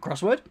always helps for a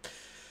crossword.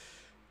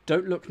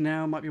 Don't look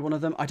now might be one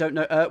of them. I don't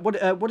know.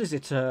 What is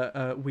it?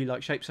 We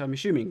like shapes. So I'm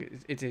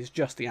assuming it is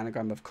just the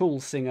anagram of cool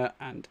singer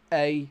and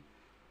a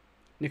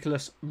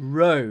Nicholas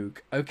Rogue.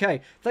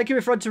 Okay. Thank you,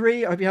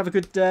 Effrontery. I hope you have a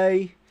good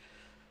day.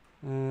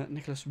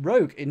 Nicholas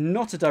Rogue,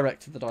 not a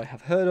director that I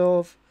have heard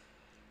of.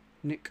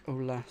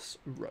 Nicholas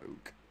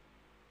Rogue.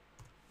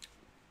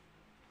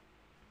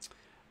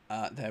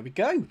 There we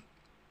go.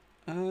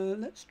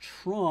 Let's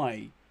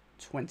try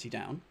 20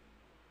 down.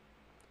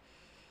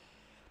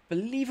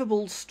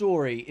 Believable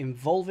story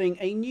involving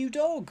a new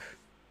dog.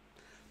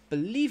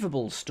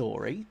 Believable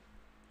story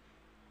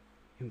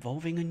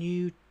involving a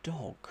new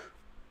dog.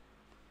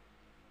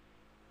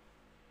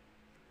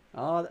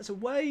 Ah, that's a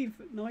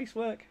wave. Nice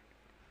work.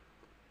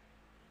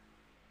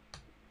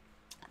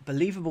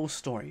 Believable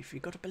story. If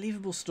you've got a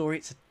believable story,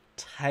 it's a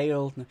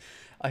tale.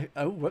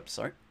 Oh, whoops,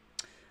 sorry.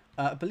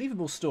 A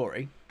believable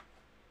story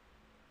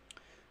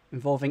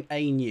involving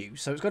a new.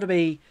 So it's got to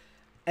be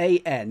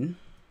an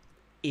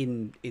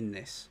in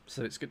this.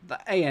 So it's good. The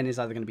an is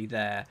either going to be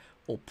there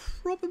or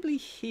probably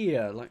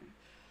here. Like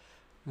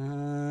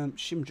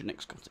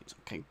Shimjanix got it.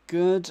 Okay,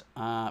 good.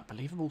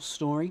 Believable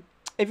story.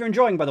 If you're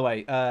enjoying, by the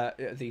way,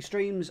 the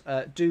streams,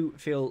 do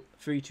feel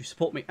free to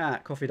support me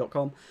at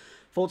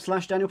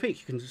coffee.com/Daniel Peake.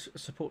 You can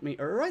support me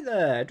right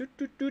there. Doot,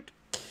 doot, doot.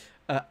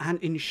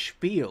 And in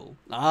Spiel.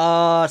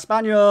 Ah,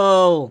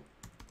 Spaniel!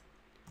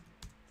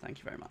 Thank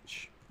you very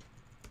much.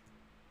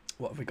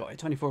 What have we got here?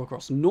 24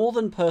 across.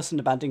 Northern person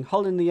abandoning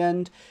Hull in the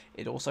end.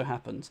 It also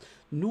happens.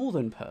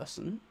 Northern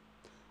person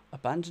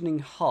abandoning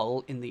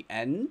Hull in the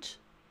end.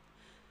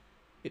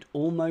 It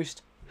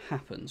almost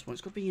happens. Well,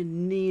 it's got to be a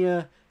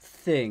near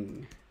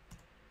thing.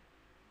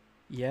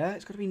 Yeah,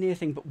 it's got to be near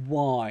thing, but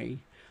why?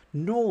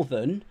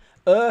 Northern,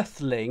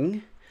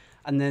 Earthling,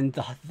 and then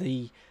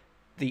the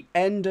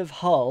end of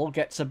Hull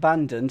gets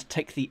abandoned.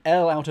 Take the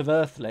L out of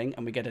Earthling,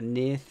 and we get a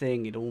near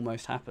thing. It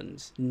almost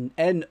happens.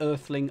 N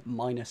Earthling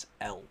minus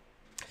L.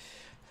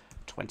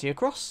 20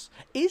 across.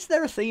 Is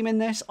there a theme in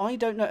this? I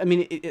don't know. I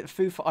mean,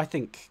 I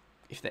think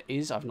if there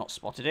is, I've not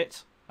spotted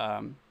it.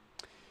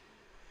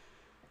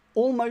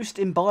 Almost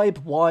imbibe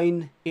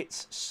wine,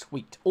 it's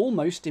sweet.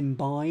 Almost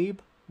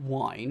imbibe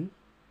wine,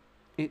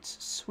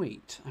 it's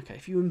sweet. Okay,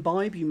 if you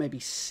imbibe, you maybe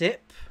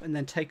sip and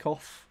then take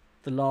off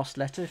the last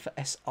letter for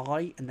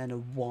SI and then a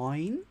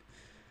wine.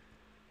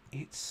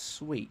 It's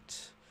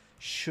sweet.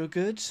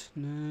 Sugared?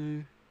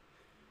 No.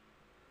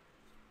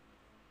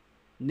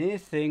 Near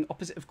thing,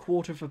 opposite of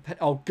quarter of a penny.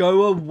 Oh,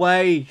 go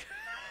away!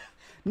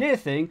 Near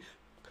thing,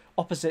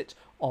 opposite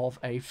of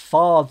a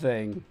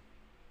farthing.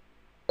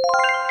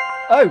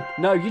 Oh,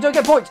 no, you don't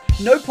get points.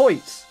 No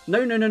points.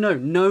 No, no, no, no.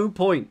 No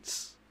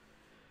points.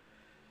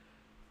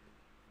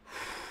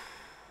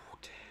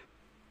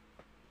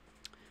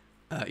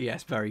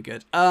 Yes, very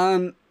good.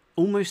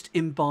 Almost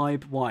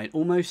imbibe wine.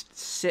 Almost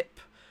sip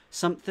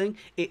something.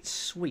 It's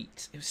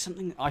sweet. It was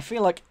something... I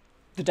feel like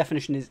the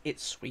definition is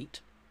it's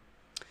sweet.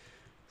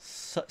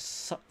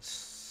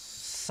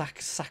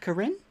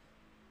 Saccharin?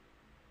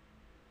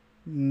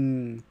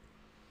 Hmm...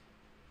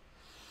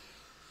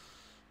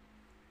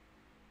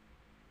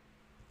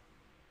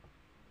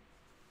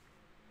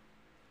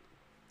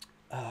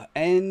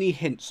 any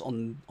hints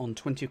on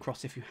 20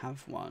 across if you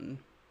have one?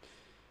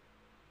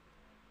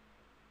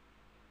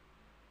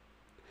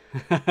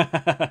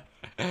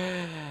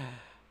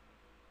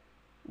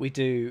 we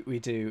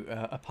do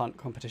a punt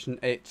competition.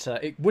 It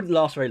wouldn't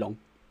last very long.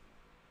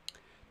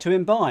 To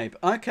imbibe.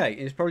 Okay,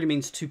 it probably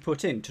means to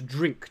put in, to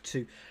drink,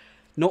 to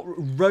not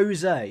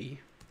rosé.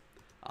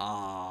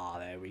 Ah,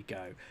 there we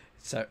go.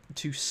 So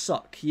to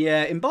suck.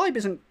 Yeah, imbibe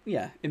isn't.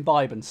 Yeah,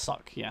 imbibe and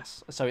suck.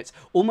 Yes. So it's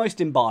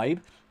almost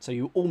imbibe. So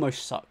you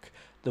almost suck.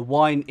 The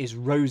wine is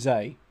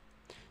rosé.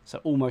 So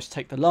almost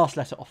take the last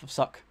letter off of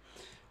suck.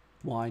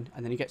 Wine.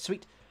 And then you get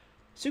sweet.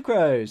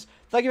 Sucrose.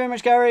 Thank you very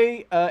much,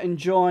 Gary.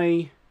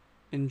 Enjoy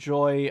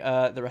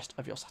the rest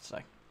of your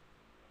Saturday.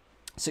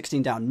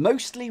 16 down.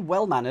 Mostly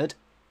well-mannered,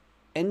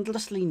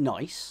 endlessly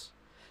nice,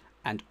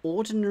 and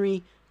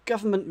ordinary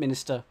government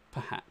minister,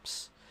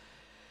 perhaps.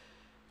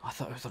 I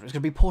thought it was going to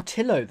be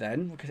Portillo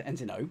then, because it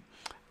ends in O.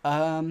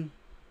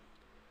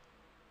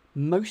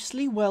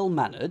 Mostly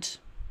well-mannered,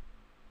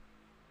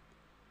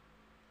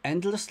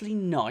 endlessly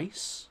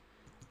nice,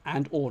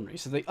 and ordinary.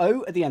 So the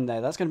O at the end there,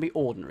 that's going to be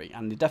ordinary.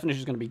 And the definition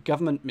is going to be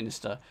government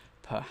minister,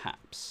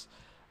 perhaps.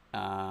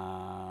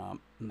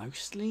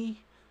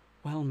 Mostly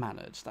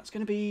well-mannered. That's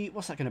going to be...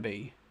 What's that going to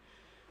be?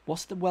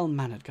 What's the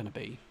well-mannered going to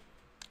be?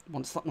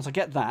 Once I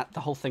get that,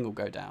 the whole thing will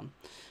go down.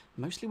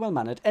 Mostly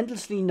well-mannered.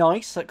 Endlessly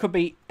nice. That could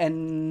be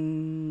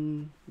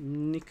endlessly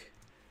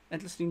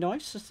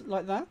nice, just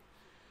like that.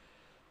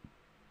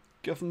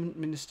 Government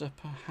minister,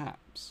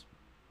 perhaps.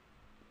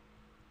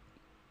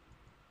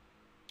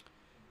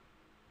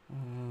 So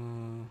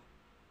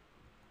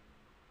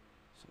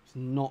it's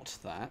not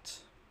that.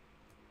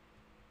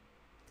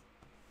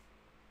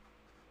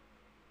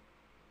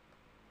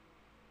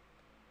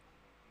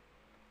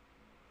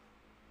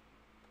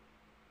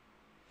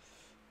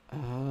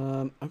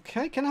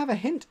 Okay, can I have a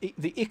hint?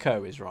 The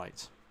echo is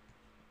right.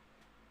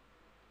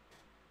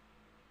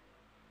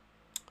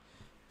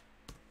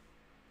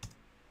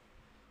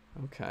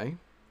 Okay.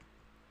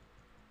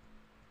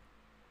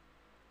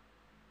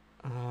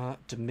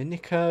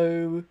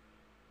 Dominico.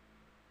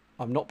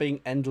 I'm not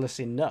being endless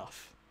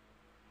enough.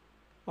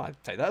 I'd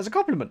take that as a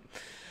compliment.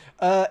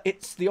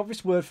 It's the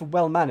obvious word for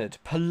well-mannered.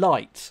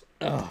 Polite.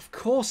 Of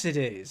course it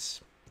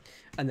is.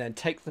 And then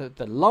take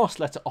the last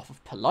letter off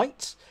of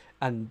polite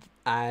and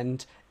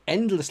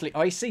endlessly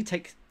IC.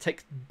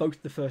 Take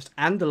both the first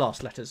and the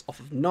last letters off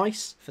of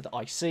nice for the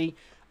IC.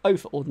 O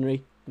for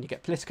ordinary. And you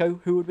get politico,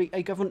 who would be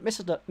a government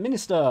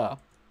minister.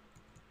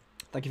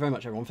 Thank you very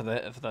much, everyone, for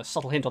the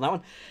subtle hint on that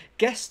one.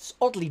 Guests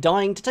oddly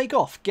dying to take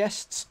off.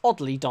 Guests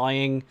oddly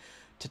dying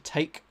to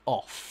take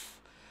off.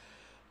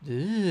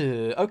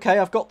 Ugh. Okay,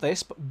 I've got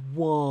this, but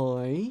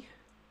why?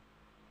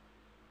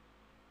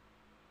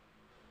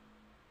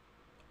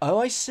 Oh,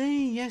 I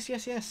see. Yes.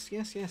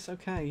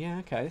 Okay, yeah,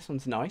 okay. This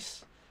one's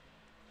nice.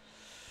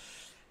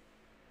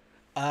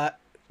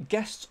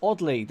 Guests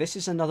oddly. This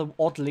is another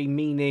oddly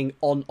meaning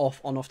on,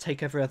 off,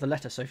 take every other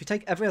letter. So if you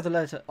take every other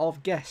letter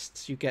of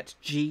guests, you get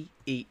G,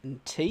 E, and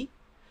T.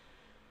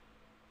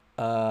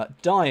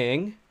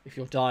 Dying. If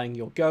you're dying,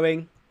 you're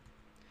going.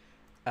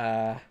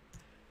 To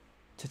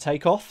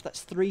take off,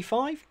 that's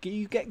 3-5.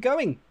 You get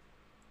going.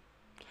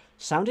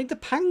 Sounding the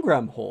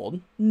pangram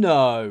horn?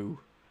 No.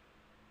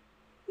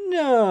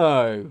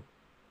 No.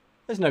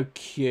 There's no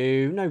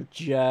Q, no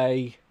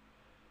J.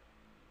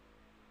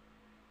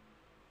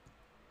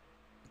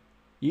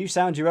 You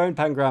sound your own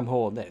pangram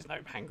horn. There's no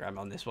pangram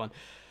on this one.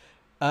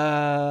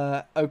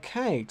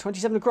 Okay,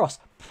 27 across.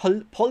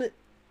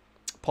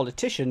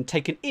 Politician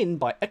taken in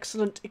by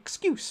excellent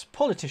excuse.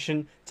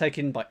 Politician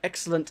taken by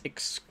excellent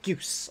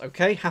excuse.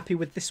 Okay, happy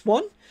with this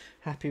one?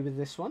 Happy with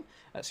this one.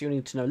 So you'll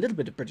need to know a little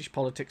bit of British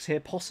politics here,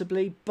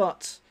 possibly,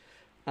 but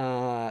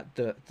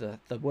the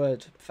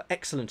word for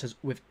excellent is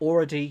we've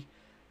already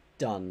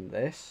done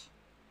this.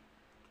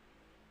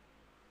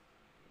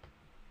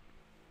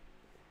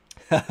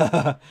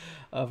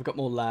 I've got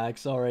more lag,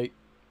 sorry.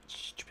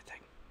 Stupid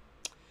thing.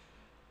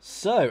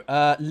 So,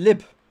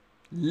 lib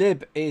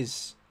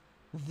is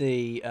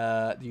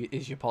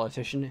is your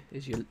politician,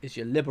 is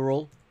your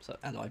liberal, so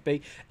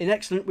LIB. In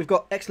excellent, we've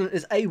got excellent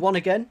is A1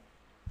 again,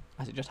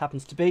 as it just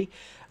happens to be,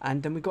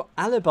 and then we've got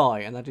alibi,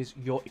 and that is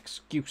your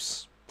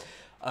excuse.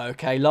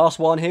 Okay, last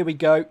one, here we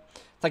go.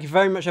 Thank you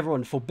very much,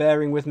 everyone, for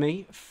bearing with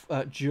me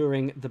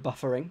during the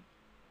buffering.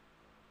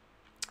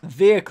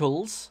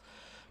 Vehicles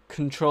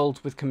controlled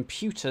with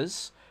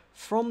computers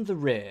from the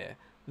rear.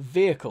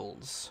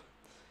 Vehicles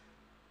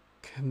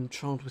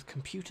controlled with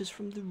computers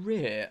from the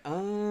rear.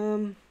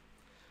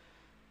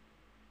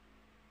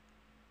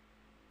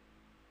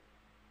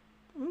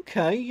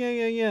 Okay,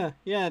 yeah.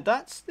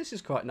 This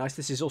is quite nice.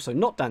 This is also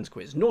not Dan's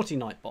quiz. Naughty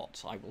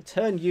Nightbot. I will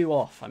turn you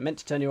off. I meant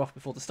to turn you off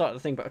before the start of the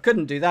thing, but I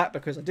couldn't do that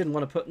because I didn't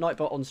want to put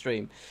Nightbot on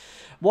stream.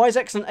 Why is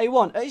excellent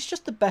A1? It's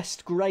just the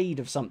best grade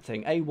of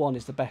something. A1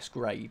 is the best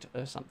grade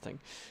of something.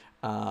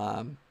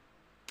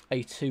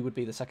 A2 would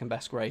be the second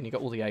best grade, and you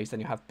got all the A's, then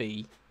you have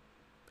B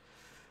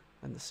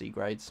and the C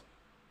grades.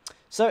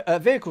 So,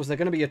 vehicles, they're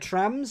going to be your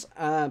trams,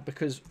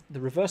 because the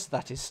reverse of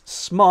that is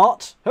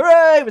smart.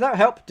 Hooray! Without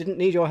help. Didn't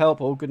need your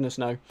help. Oh, goodness,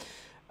 no.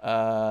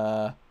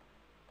 Go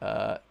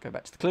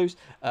back to the clues.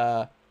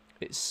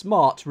 It's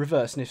smart,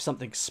 reverse, and if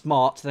something's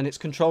smart, then it's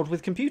controlled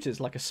with computers,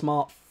 like a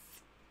smart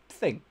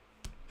thing.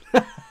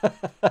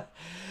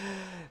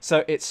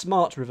 So it's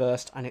smart,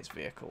 reversed, and it's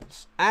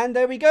vehicles. And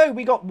there we go.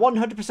 We got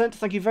 100%.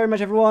 Thank you very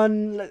much,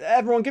 everyone.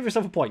 Everyone, give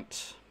yourself a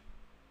point.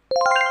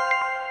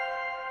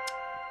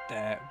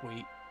 There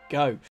we go.